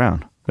same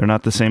Brown. They're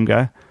not the same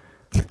guy.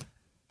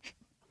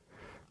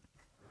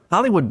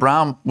 Hollywood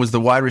Brown was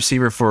the wide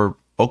receiver for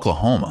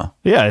Oklahoma.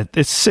 Yeah, it's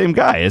the same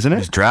guy, isn't it?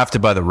 He was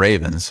drafted by the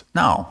Ravens.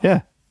 No.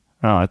 Yeah.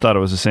 Oh, I thought it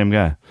was the same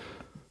guy.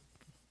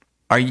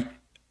 Are you?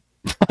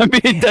 I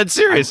mean, that's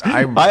serious.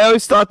 I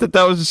always thought that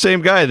was the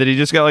same guy, that he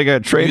just got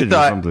traded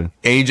or something.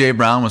 AJ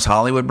Brown was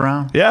Hollywood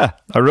Brown? Yeah,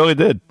 I really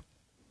did.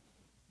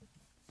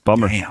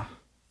 Bummer. Damn.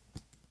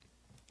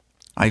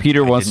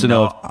 Peter wants to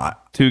know if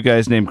two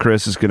guys named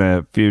Chris is going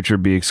to future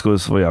be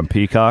exclusively on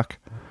Peacock.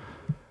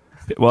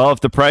 Well,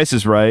 if the price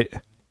is right.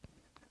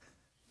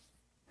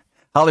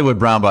 Hollywood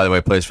Brown, by the way,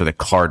 plays for the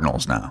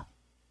Cardinals now.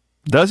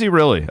 Does he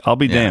really? I'll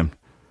be damned.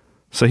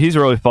 So he's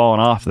really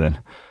fallen off then.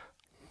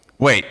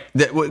 Wait,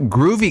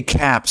 Groovy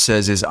Cap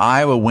says, is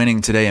Iowa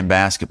winning today in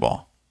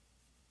basketball?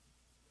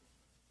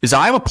 Is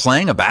Iowa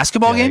playing a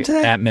basketball game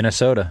today? At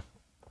Minnesota.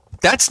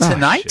 That's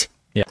tonight?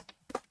 Yeah.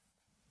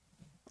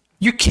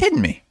 You're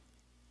kidding me.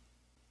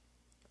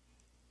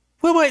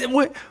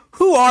 Wait,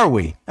 who are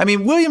we? I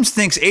mean, Williams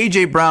thinks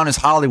A.J. Brown is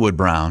Hollywood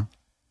Brown.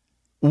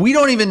 We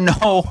don't even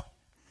know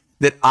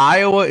that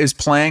Iowa is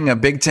playing a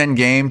Big Ten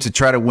game to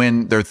try to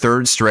win their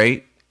third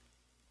straight.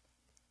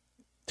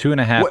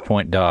 2.5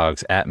 point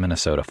dogs at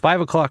Minnesota.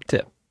 5 o'clock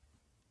tip.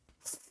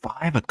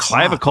 5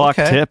 o'clock. 5 o'clock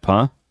tip,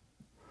 huh?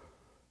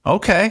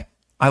 Okay.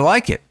 I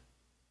like it.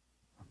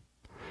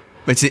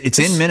 It's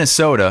in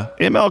Minnesota.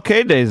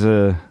 MLK Day's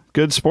a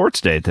good sports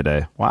day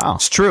today. Wow.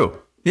 It's true.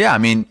 Yeah, I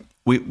mean,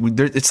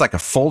 it's like a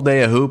full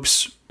day of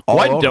hoops.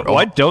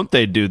 Why don't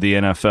they do the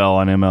NFL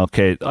on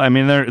MLK? I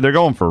mean, they're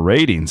going for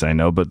ratings, I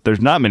know, but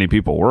there's not many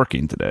people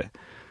working today.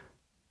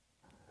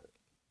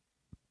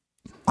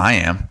 I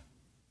am.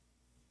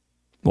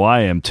 Well,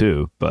 I am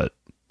too, but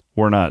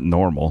we're not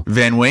normal.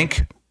 Van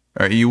Wink,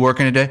 are you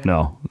working today?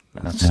 No.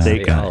 That's a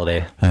state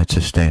holiday. It's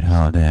a state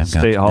holiday.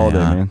 State holiday,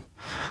 man.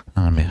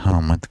 I'm going to be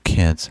home with the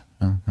kids.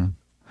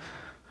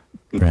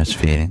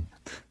 Breastfeeding.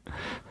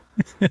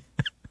 I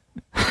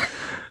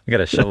got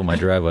to shovel my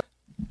driveway.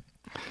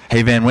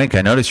 Hey, Van Wink,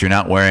 I noticed you're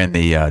not wearing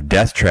the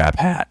Death Trap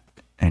hat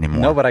anymore.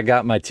 No, but I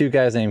got my two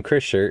guys named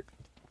Chris shirt.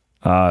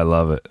 I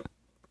love it.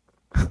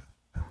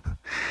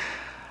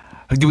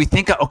 Do we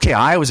think,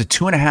 Iowa's a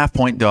 2.5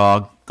 point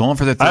dog going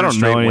for the third straight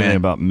win? I don't know anything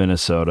about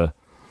Minnesota.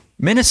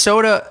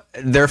 Minnesota,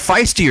 they're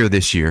feistier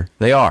this year.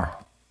 They are.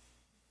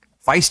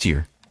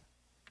 Feistier.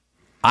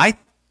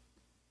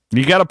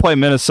 You got to play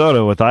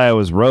Minnesota with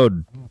Iowa's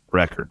road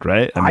record,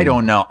 right? I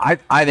don't know.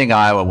 I think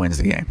Iowa wins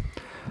the game.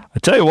 I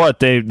tell you what,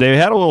 they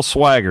had a little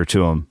swagger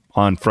to them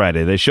on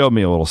Friday. They showed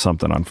me a little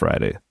something on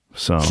Friday.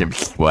 So some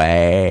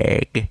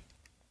swag.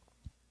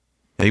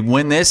 They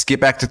win this, get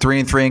back to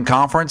 3-3 in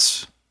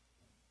conference.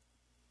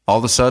 All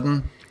of a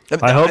sudden,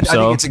 I hope so.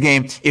 I think it's a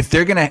game. If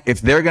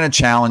they're gonna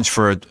challenge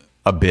for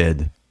a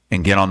bid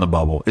and get on the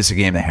bubble, it's a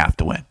game they have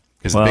to win.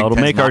 Well, it'll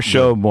make our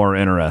show more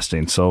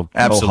interesting. So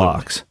absolutely, go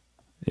Hawks.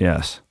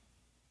 Yes.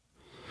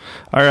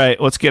 All right,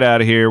 let's get out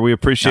of here. We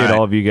appreciate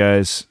all of you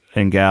guys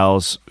and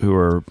gals who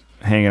are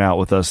hanging out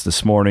with us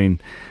this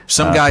morning.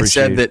 Some guy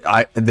said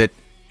that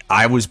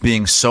I was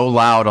being so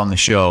loud on the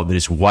show that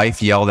his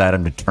wife yelled at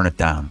him to turn it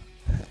down.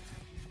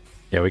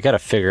 Yeah, we got to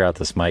figure out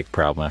this mic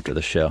problem after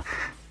the show.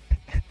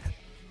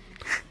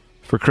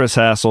 For Chris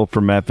Hassel, for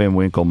Matt Van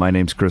Winkle, my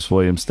name's Chris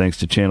Williams. Thanks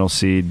to Channel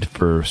Seed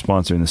for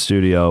sponsoring the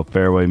studio,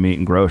 Fairway Meat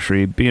and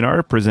Grocery, being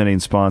our presenting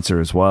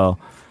sponsor as well,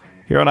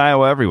 here on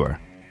Iowa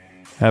Everywhere.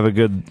 Have a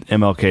good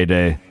MLK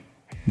Day.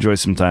 Enjoy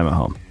some time at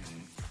home.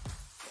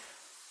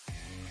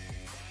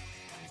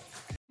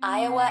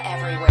 Iowa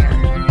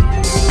Everywhere.